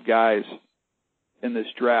list of guys in this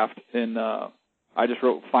draft, and I just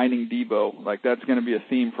wrote Finding Debo. Like that's going to be a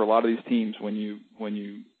theme for a lot of these teams when you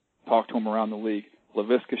talk to them around the league.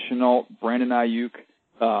 Laviska Shenault, Brandon Ayuk,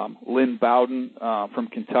 Lynn Bowden from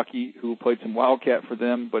Kentucky, who played some Wildcat for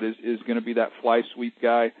them, but is going to be that fly sweep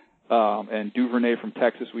guy, and Duvernay from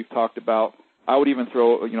Texas we've talked about. I would even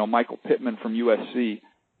throw, Michael Pittman from USC.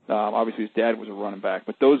 Obviously, his dad was a running back,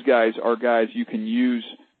 but those guys are guys you can use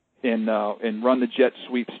and run the jet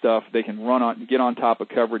sweep stuff. They can get on top of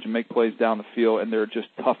coverage and make plays down the field, and they're just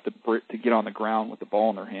tough to get on the ground with the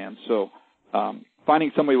ball in their hands. So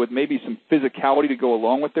finding somebody with maybe some physicality to go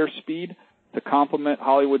along with their speed to complement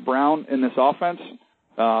Hollywood Brown in this offense,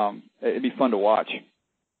 it'd be fun to watch.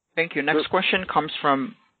 Thank you. Next question comes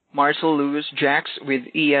from Marcel Lewis-Jacks with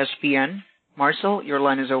ESPN. Marcel, your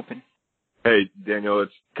line is open. Hey, Daniel,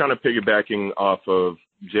 it's kind of piggybacking off of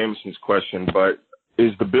Jameson's question, but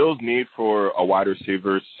is the Bills' need for a wide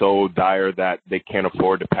receiver so dire that they can't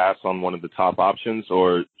afford to pass on one of the top options,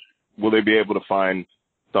 or will they be able to find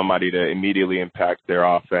somebody to immediately impact their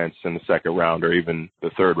offense in the second round or even the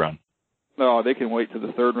third round? No, they can wait to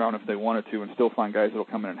the third round if they wanted to and still find guys that will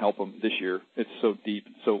come in and help them this year. It's so deep,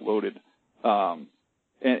 so loaded.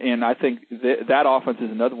 And I think that offense is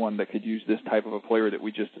another one that could use this type of a player that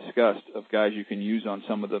we just discussed, of guys you can use on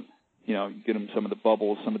some of the, get them some of the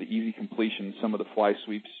bubbles, some of the easy completions, some of the fly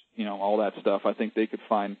sweeps, all that stuff. I think they could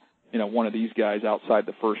find, one of these guys outside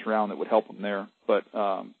the first round that would help them there. But,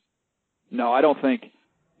 no, I don't think,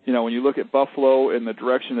 when you look at Buffalo and the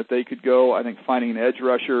direction that they could go, I think finding an edge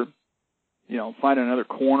rusher, finding another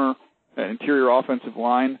corner, an interior offensive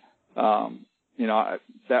line,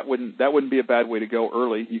 that wouldn't be a bad way to go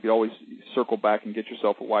early. You could always circle back and get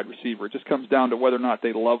yourself a wide receiver. It just comes down to whether or not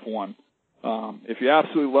they love one. If you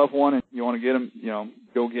absolutely love one and you want to get him,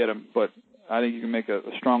 go get him. But I think you can make a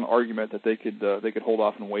strong argument that they could hold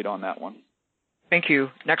off and wait on that one. Thank you.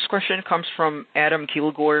 Next question comes from Adam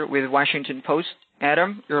Kilgore with Washington Post.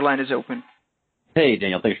 Adam, your line is open. Hey,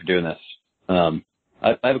 Daniel. Thanks for doing this.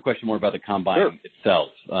 I have a question more about the combine itself.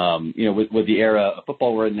 With the era of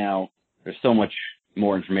football right now, there's so much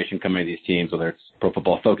more information coming to these teams, whether it's Pro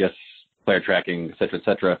Football Focus, player tracking, et cetera, et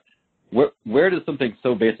cetera. Where does something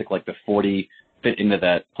so basic like the 40 fit into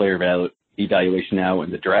that player evaluation now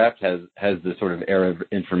in the draft? Has the sort of era of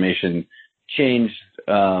information changed,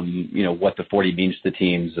 what the 40 means to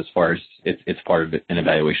teams as far as it's part of an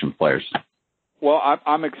evaluation of players? Well,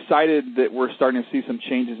 I'm excited that we're starting to see some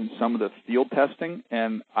changes in some of the field testing,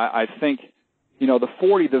 and I think,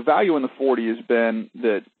 the value in the 40 has been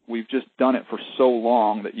that we've just done it for so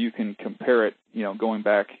long that you can compare it, going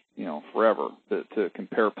back, forever, to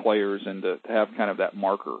compare players and to have kind of that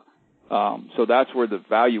marker. So that's where the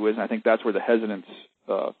value is, and I think that's where the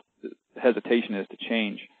hesitation is to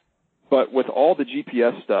change. But with all the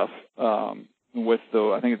GPS stuff, I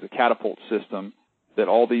think it's the Catapult system, that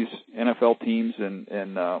all these NFL teams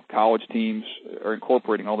and college teams are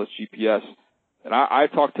incorporating all this GPS. And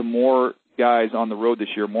I've talked to more guys on the road this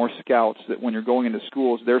year, more scouts, that when you're going into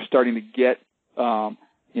schools, they're starting to get,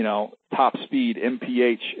 top speed,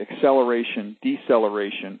 MPH, acceleration,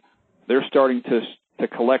 deceleration. They're starting to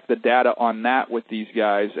collect the data on that with these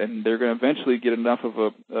guys, and they're going to eventually get enough of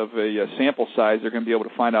a sample size. They're going to be able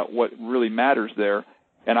to find out what really matters there.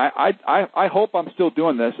 And I hope I'm still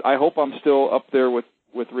doing this. I hope I'm still up there with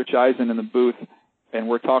Rich Eisen in the booth, and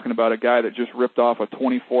we're talking about a guy that just ripped off a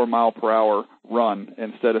 24-mile-per-hour run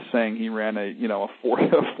instead of saying he ran a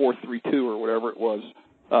 4.32 or whatever it was.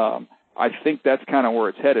 I think that's kind of where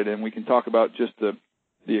it's headed, and we can talk about just the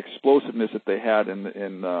explosiveness that they had and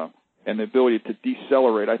the ability to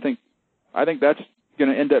decelerate. I think that's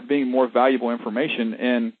going to end up being more valuable information.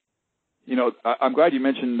 And I'm glad you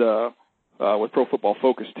mentioned with Pro Football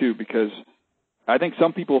Focus too, because I think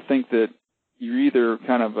some people think that you're either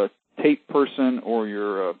kind of a tape person or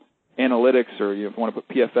you're analytics, or you want to put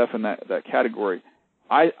PFF in that category.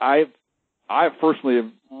 I personally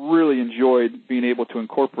have really enjoyed being able to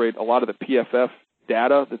incorporate a lot of the PFF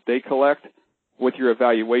data that they collect with your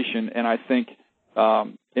evaluation. And I think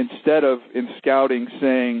instead of in scouting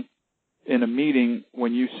saying in a meeting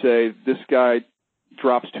when you say this guy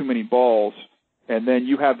drops too many balls, and then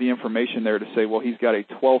you have the information there to say, well, he's got a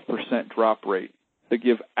 12% drop rate, to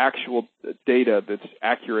give actual data that's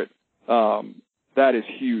accurate, that is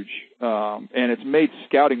huge. And it's made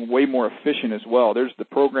scouting way more efficient as well. There's the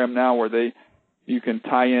program now where you can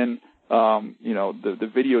tie in,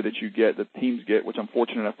 the video that you get, the teams get, which I'm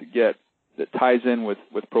fortunate enough to get, that ties in with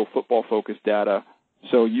Pro Football Focus data.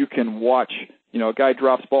 So you can watch, a guy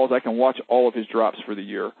drops balls, I can watch all of his drops for the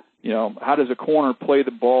year. How does a corner play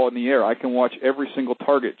the ball in the air? I can watch every single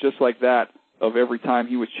target just like that of every time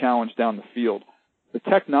he was challenged down the field. The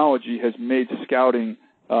technology has made scouting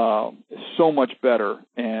so much better.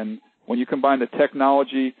 And when you combine the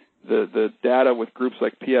technology, the data with groups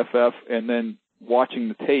like PFF, and then watching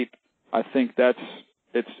the tape, I think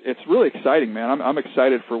it's really exciting, man. I'm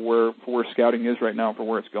excited for where scouting is right now and for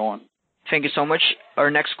where it's going. Thank you so much.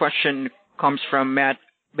 Our next question comes from Matt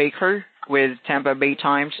Baker with Tampa Bay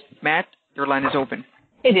Times. Matt, your line is open.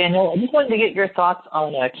 Hey, Daniel. I just wanted to get your thoughts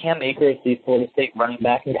on Cam Akers, the Florida State running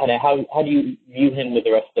back, and kind of how do you view him with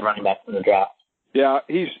the rest of the running backs in the draft? Yeah,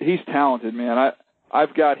 he's talented, man.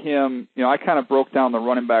 I've got him. I kind of broke down the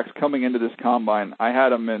running backs coming into this combine. I had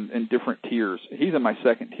them in different tiers. He's in my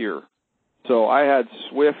second tier. So I had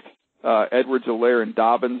Swift, Edwards-Helaire, and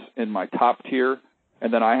Dobbins in my top tier,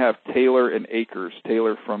 and then I have Taylor and Akers.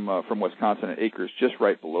 Taylor from Wisconsin and Akers just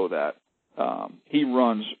right below that. He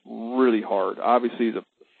runs really hard. Obviously, he's a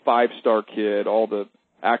 5-star kid, all the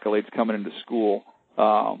accolades coming into school,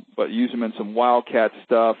 but use him in some wildcat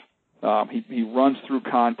stuff. He runs through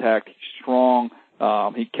contact. He's strong.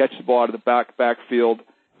 He catches the ball out of the backfield.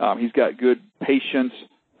 He's got good patience.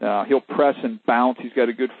 He'll press and bounce. He's got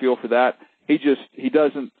a good feel for that.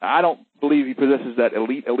 I don't believe he possesses that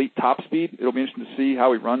elite top speed. It'll be interesting to see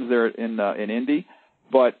how he runs there in Indy.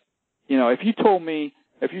 But, if you told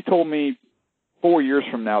me 4 years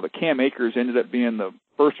from now that Cam Akers ended up being the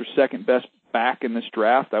first or second best back in this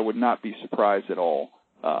draft, I would not be surprised at all.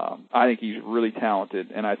 I think he's really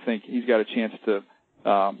talented, and I think he's got a chance to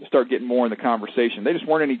start getting more in the conversation. They just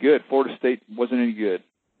weren't any good. Florida State wasn't any good.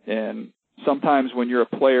 And sometimes when you're a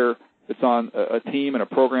player that's on a team and a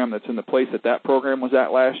program that's in the place that program was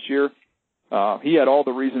at last year, he had all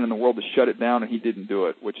the reason in the world to shut it down, and he didn't do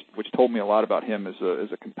it, which told me a lot about him as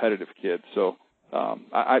a competitive kid. So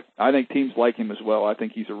I think teams like him as well. I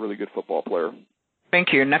think he's a really good football player.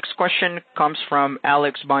 Thank you. Next question comes from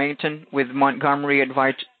Alex Byington with Montgomery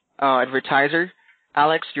Advertiser.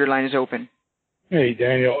 Alex, your line is open. Hey,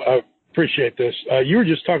 Daniel. I appreciate this. You were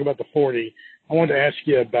just talking about the 40. I wanted to ask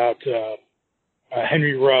you about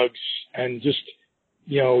Henry Ruggs and just,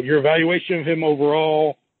 your evaluation of him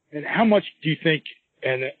overall, and how much do you think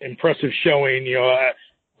an impressive showing,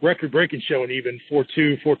 record-breaking showing even,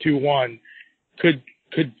 4.2, 4.21,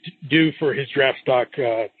 could do for his draft stock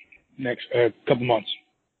next couple months?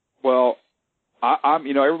 Well, I'm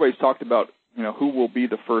everybody's talked about, who will be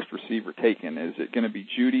the first receiver taken. Is it going to be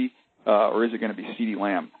Judy or is it going to be CeeDee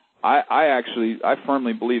Lamb? I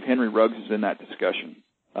firmly believe Henry Ruggs is in that discussion.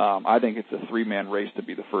 I think it's a 3-man race to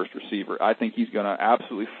be the first receiver. I think he's going to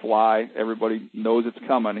absolutely fly. Everybody knows it's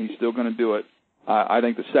coming. He's still going to do it. I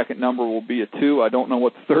think the second number will be a 2. I don't know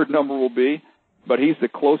what the third number will be, but he's the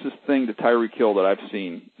closest thing to Tyreek Hill that I've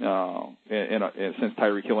seen since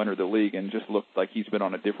Tyreek Hill entered the league, and just looked like he's been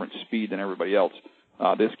on a different speed than everybody else.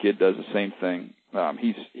 This kid does the same thing.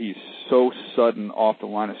 He's so sudden off the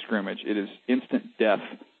line of scrimmage. It is instant death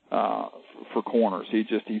for corners. He's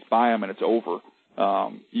by him and it's over.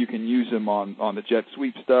 You can use him on the jet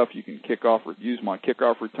sweep stuff. You can use him on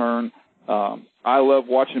kickoff return. I love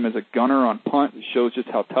watching him as a gunner on punt. It shows just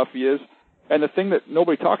how tough he is. And the thing that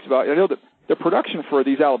nobody talks about, I know that the production for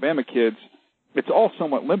these Alabama kids, it's all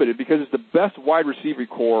somewhat limited because it's the best wide receiver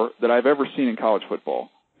core that I've ever seen in college football.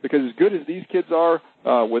 Because as good as these kids are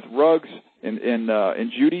with Ruggs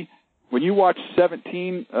and Judy, when you watch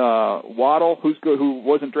 17 Waddle, who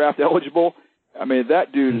wasn't draft eligible, I mean,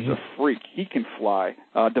 that dude is a freak. freak. He can fly.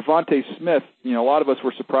 Devontae Smith, a lot of us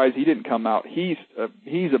were surprised he didn't come out. He's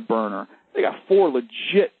a burner. They got 4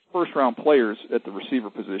 legit first-round players at the receiver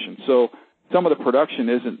position. So some of the production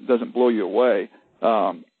doesn't blow you away.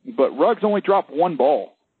 But Ruggs only dropped 1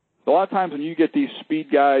 ball. So a lot of times when you get these speed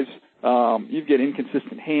guys, you get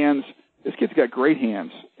inconsistent hands. This kid's got great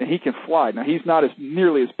hands, and he can fly. Now, he's not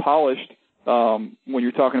nearly as polished when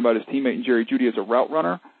you're talking about his teammate in Jerry Jeudy as a route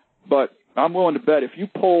runner, but I'm willing to bet if you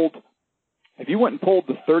went and pulled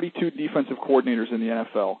the 32 defensive coordinators in the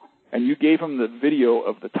NFL and you gave them the video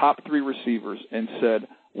of the top 3 receivers and said,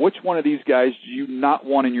 which one of these guys do you not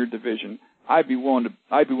want in your division, I'd be willing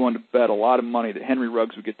to bet a lot of money that Henry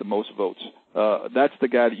Ruggs would get the most votes. That's the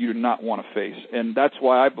guy that you do not want to face, and that's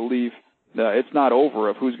why I believe it's not over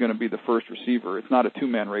of who's going to be the first receiver. It's not a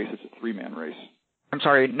 2-man race; it's a 3-man race. I'm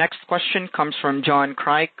sorry. Next question comes from John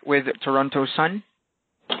Crike with Toronto Sun.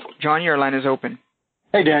 John, your line is open.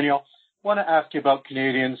 Hey, Daniel. I want to ask you about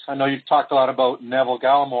Canadians. I know you've talked a lot about Neville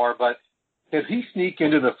Gallimore, but does he sneak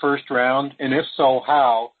into the first round, and if so,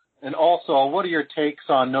 how? And also, what are your takes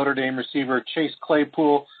on Notre Dame receiver Chase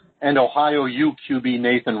Claypool and Ohio U QB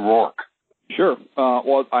Nathan Rourke? Sure.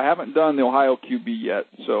 Well, I haven't done the Ohio QB yet,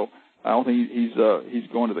 so I don't think he's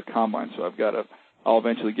going to the combine. So I'll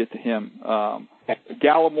eventually get to him.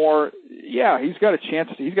 Gallimore, yeah, he's got a chance.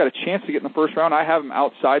 He's got a chance to get in the first round. I have him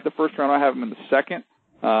outside the first round. I have him in the second.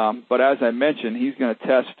 But as I mentioned, he's going to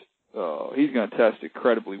test. He's going to test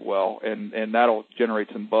incredibly well, and that'll generate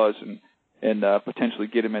some buzz and potentially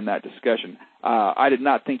get him in that discussion. I did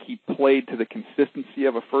not think he played to the consistency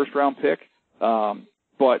of a first-round pick,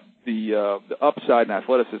 but the upside and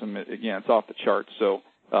athleticism, again, it's off the charts. So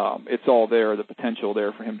it's all there, the potential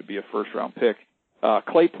there for him to be a first-round pick.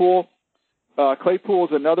 Claypool is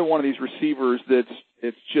another one of these receivers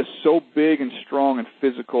it's just so big and strong and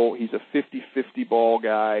physical. He's a 50-50 ball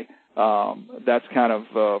guy. That's kind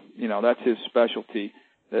of that's his specialty.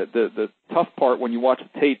 The tough part when you watch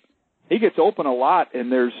the tape, he gets open a lot,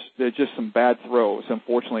 and there's just some bad throws.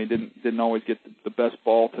 Unfortunately, didn't always get the best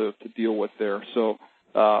ball to deal with there. So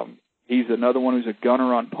he's another one who's a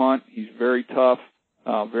gunner on punt. He's very tough,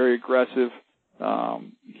 very aggressive.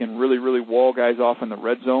 He can really, really wall guys off in the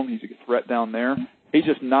red zone. He's a threat down there. He's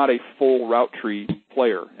just not a full route tree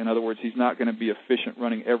player. In other words, he's not going to be efficient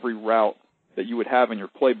running every route that you would have in your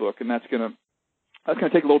playbook, and that's going to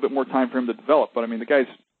take a little bit more time for him to develop. But I mean, the guy's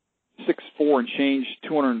 6'4" and change,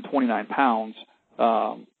 229 pounds,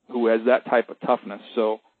 who has that type of toughness.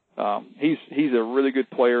 So he's a really good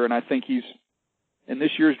player, and I think he's in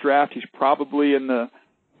this year's draft. He's probably in the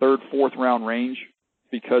 3rd, 4th round range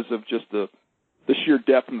because of just the sheer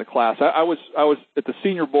depth in the class. I was at the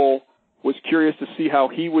Senior Bowl. Was curious to see how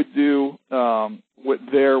he would do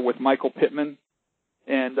with Michael Pittman,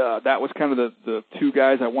 and that was kind of the 2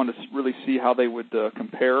 guys I wanted to really see how they would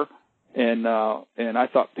compare. And I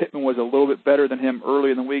thought Pittman was a little bit better than him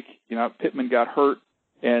early in the week. Pittman got hurt,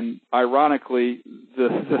 and ironically,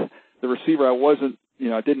 the receiver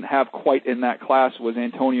I didn't have quite in that class was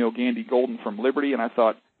Antonio Gandy Golden from Liberty, and I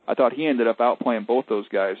thought he ended up outplaying both those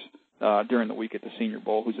guys during the week at the Senior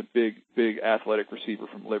Bowl, who's a big athletic receiver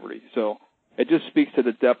from Liberty. So it just speaks to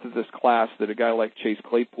the depth of this class that a guy like Chase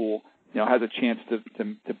Claypool, has a chance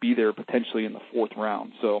to be there potentially in the 4th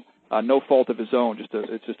round. So no fault of his own,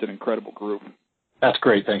 it's just an incredible group. That's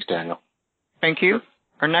great. Thanks, Daniel. Thank you.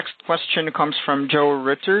 Our next question comes from Joe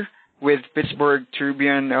Ritter with Pittsburgh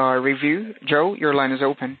Tribune Review. Joe, your line is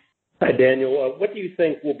open. Hi, Daniel. What do you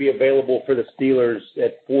think will be available for the Steelers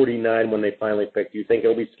at 49 when they finally pick? Do you think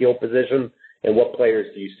it'll be skill position, and what players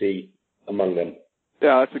do you see among them?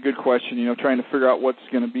 Yeah, that's a good question. Trying to figure out what's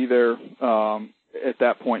going to be there at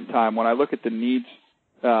that point in time. When I look at the needs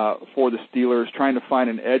for the Steelers, trying to find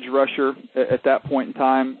an edge rusher at that point in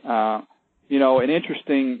time, an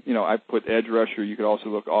interesting, I put edge rusher. You could also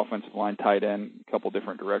look offensive line, tight end, a couple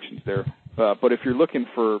different directions there. But if you're looking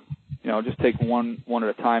for just take one at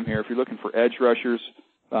a time here. If you're looking for edge rushers,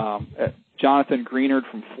 Jonathan Greenard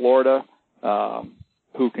from Florida,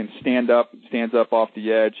 who can stands up off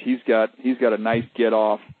the edge. He's got a nice get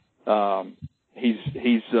off.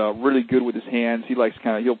 He's really good with his hands. He likes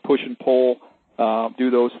he'll push and pull,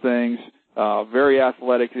 do those things. Very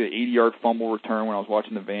athletic. The 80-yard fumble return when I was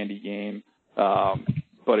watching the Vandy game.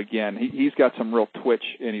 But again, he's got some real twitch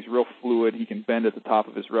and he's real fluid. He can bend at the top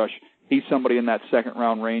of his rush. He's somebody in that 2nd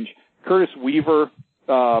round range. Curtis Weaver,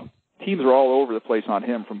 teams are all over the place on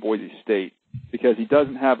him from Boise State because he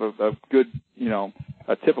doesn't have a good,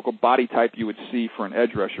 a typical body type you would see for an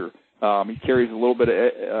edge rusher. He carries a little bit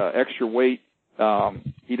of extra weight.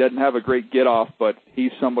 He doesn't have a great get-off, but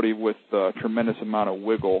he's somebody with a tremendous amount of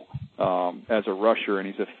wiggle as a rusher, and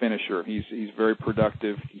he's a finisher. He's very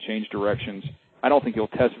productive, can change directions. I don't think he'll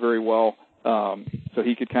test very well, so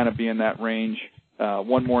he could kind of be in that range.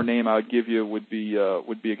 One more name I would give you would be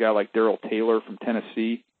a guy like Darrell Taylor from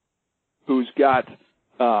Tennessee, who's got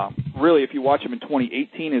really, if you watch him in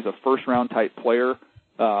 2018, is a first-round type player.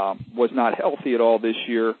 Was not healthy at all this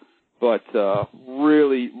year, but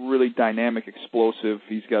really, really dynamic, explosive.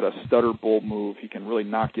 He's got a stutter bull move. He can really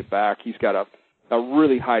knock you back. He's got a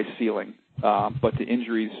really high ceiling, but the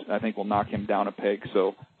injuries, I think, will knock him down a peg.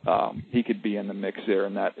 So he could be in the mix there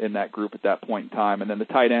in that group at that point in time. And then the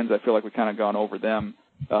tight ends, I feel like we've kind of gone over them.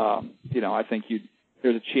 I think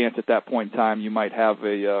there's a chance at that point in time you might have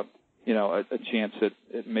a chance that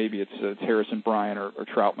maybe it's Harrison Bryant or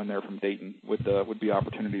Troutman there from Dayton would be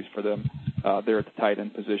opportunities for them there at the tight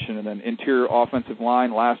end position. And then interior offensive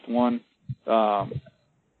line, last one,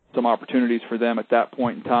 some opportunities for them at that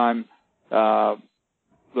point in time.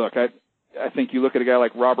 Look, I think you look at a guy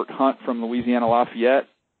like Robert Hunt from Louisiana Lafayette.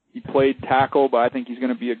 He played tackle, but I think he's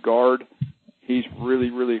going to be a guard. He's really,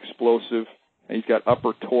 really explosive. He's got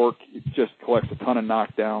upper torque. He just collects a ton of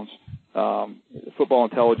knockdowns. Football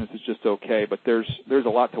intelligence is just okay, but there's a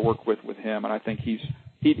lot to work with him, and I think he'd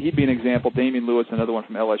be an example. Damian Lewis, another one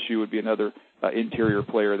from LSU, would be another interior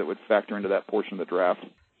player that would factor into that portion of the draft.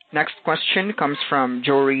 Next question comes from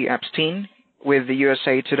Jory Epstein with the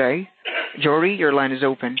USA Today. Jory, your line is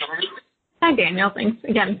open. Hi, Daniel. Thanks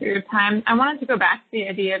again for your time. I wanted to go back to the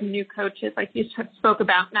idea of new coaches, like you spoke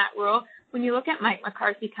about, Matt Rule. When you look at Mike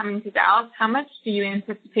McCarthy coming to Dallas, how much do you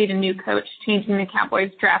anticipate a new coach changing the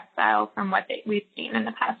Cowboys draft style from what we've seen in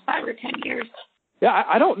the past 5 or 10 years? Yeah,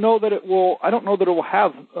 I don't know that it will. I don't know that it will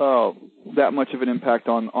have that much of an impact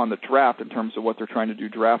on the draft in terms of what they're trying to do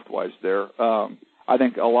draft-wise there. I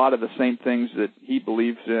think a lot of the same things that he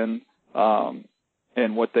believes in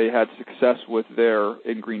and what they had success with there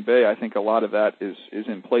in Green Bay, I think a lot of that is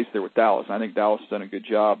in place there with Dallas. I think Dallas has done a good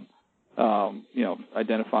job,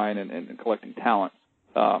 identifying and collecting talent.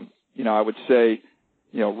 I would say,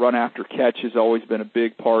 run after catch has always been a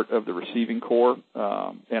big part of the receiving core.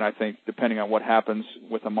 And I think depending on what happens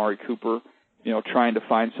with Amari Cooper, trying to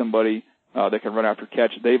find somebody that can run after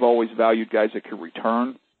catch, they've always valued guys that can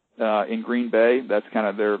return in Green Bay. That's kind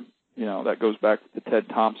of their, that goes back to Ted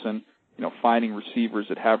Thompson, finding receivers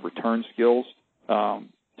that have return skills.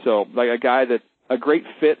 So like a great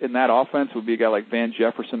fit in that offense would be a guy like Van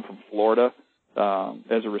Jefferson from Florida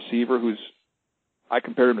as a receiver I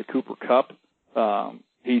compared him to Cooper Kupp.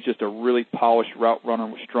 He's just a really polished route runner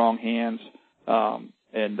with strong hands. And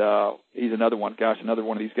he's another one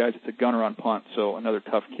of these guys that's a gunner on punt, so another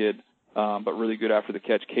tough kid, but really good after the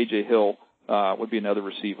catch. KJ Hill would be another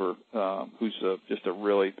receiver who's just a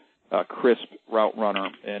really crisp route runner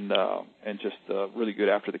and just a really good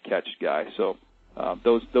after the catch guy. So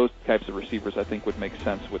those types of receivers I think would make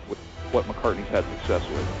sense with what McCartney's had success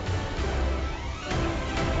with.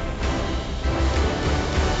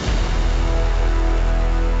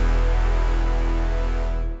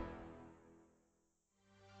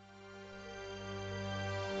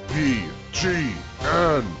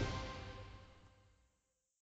 BGN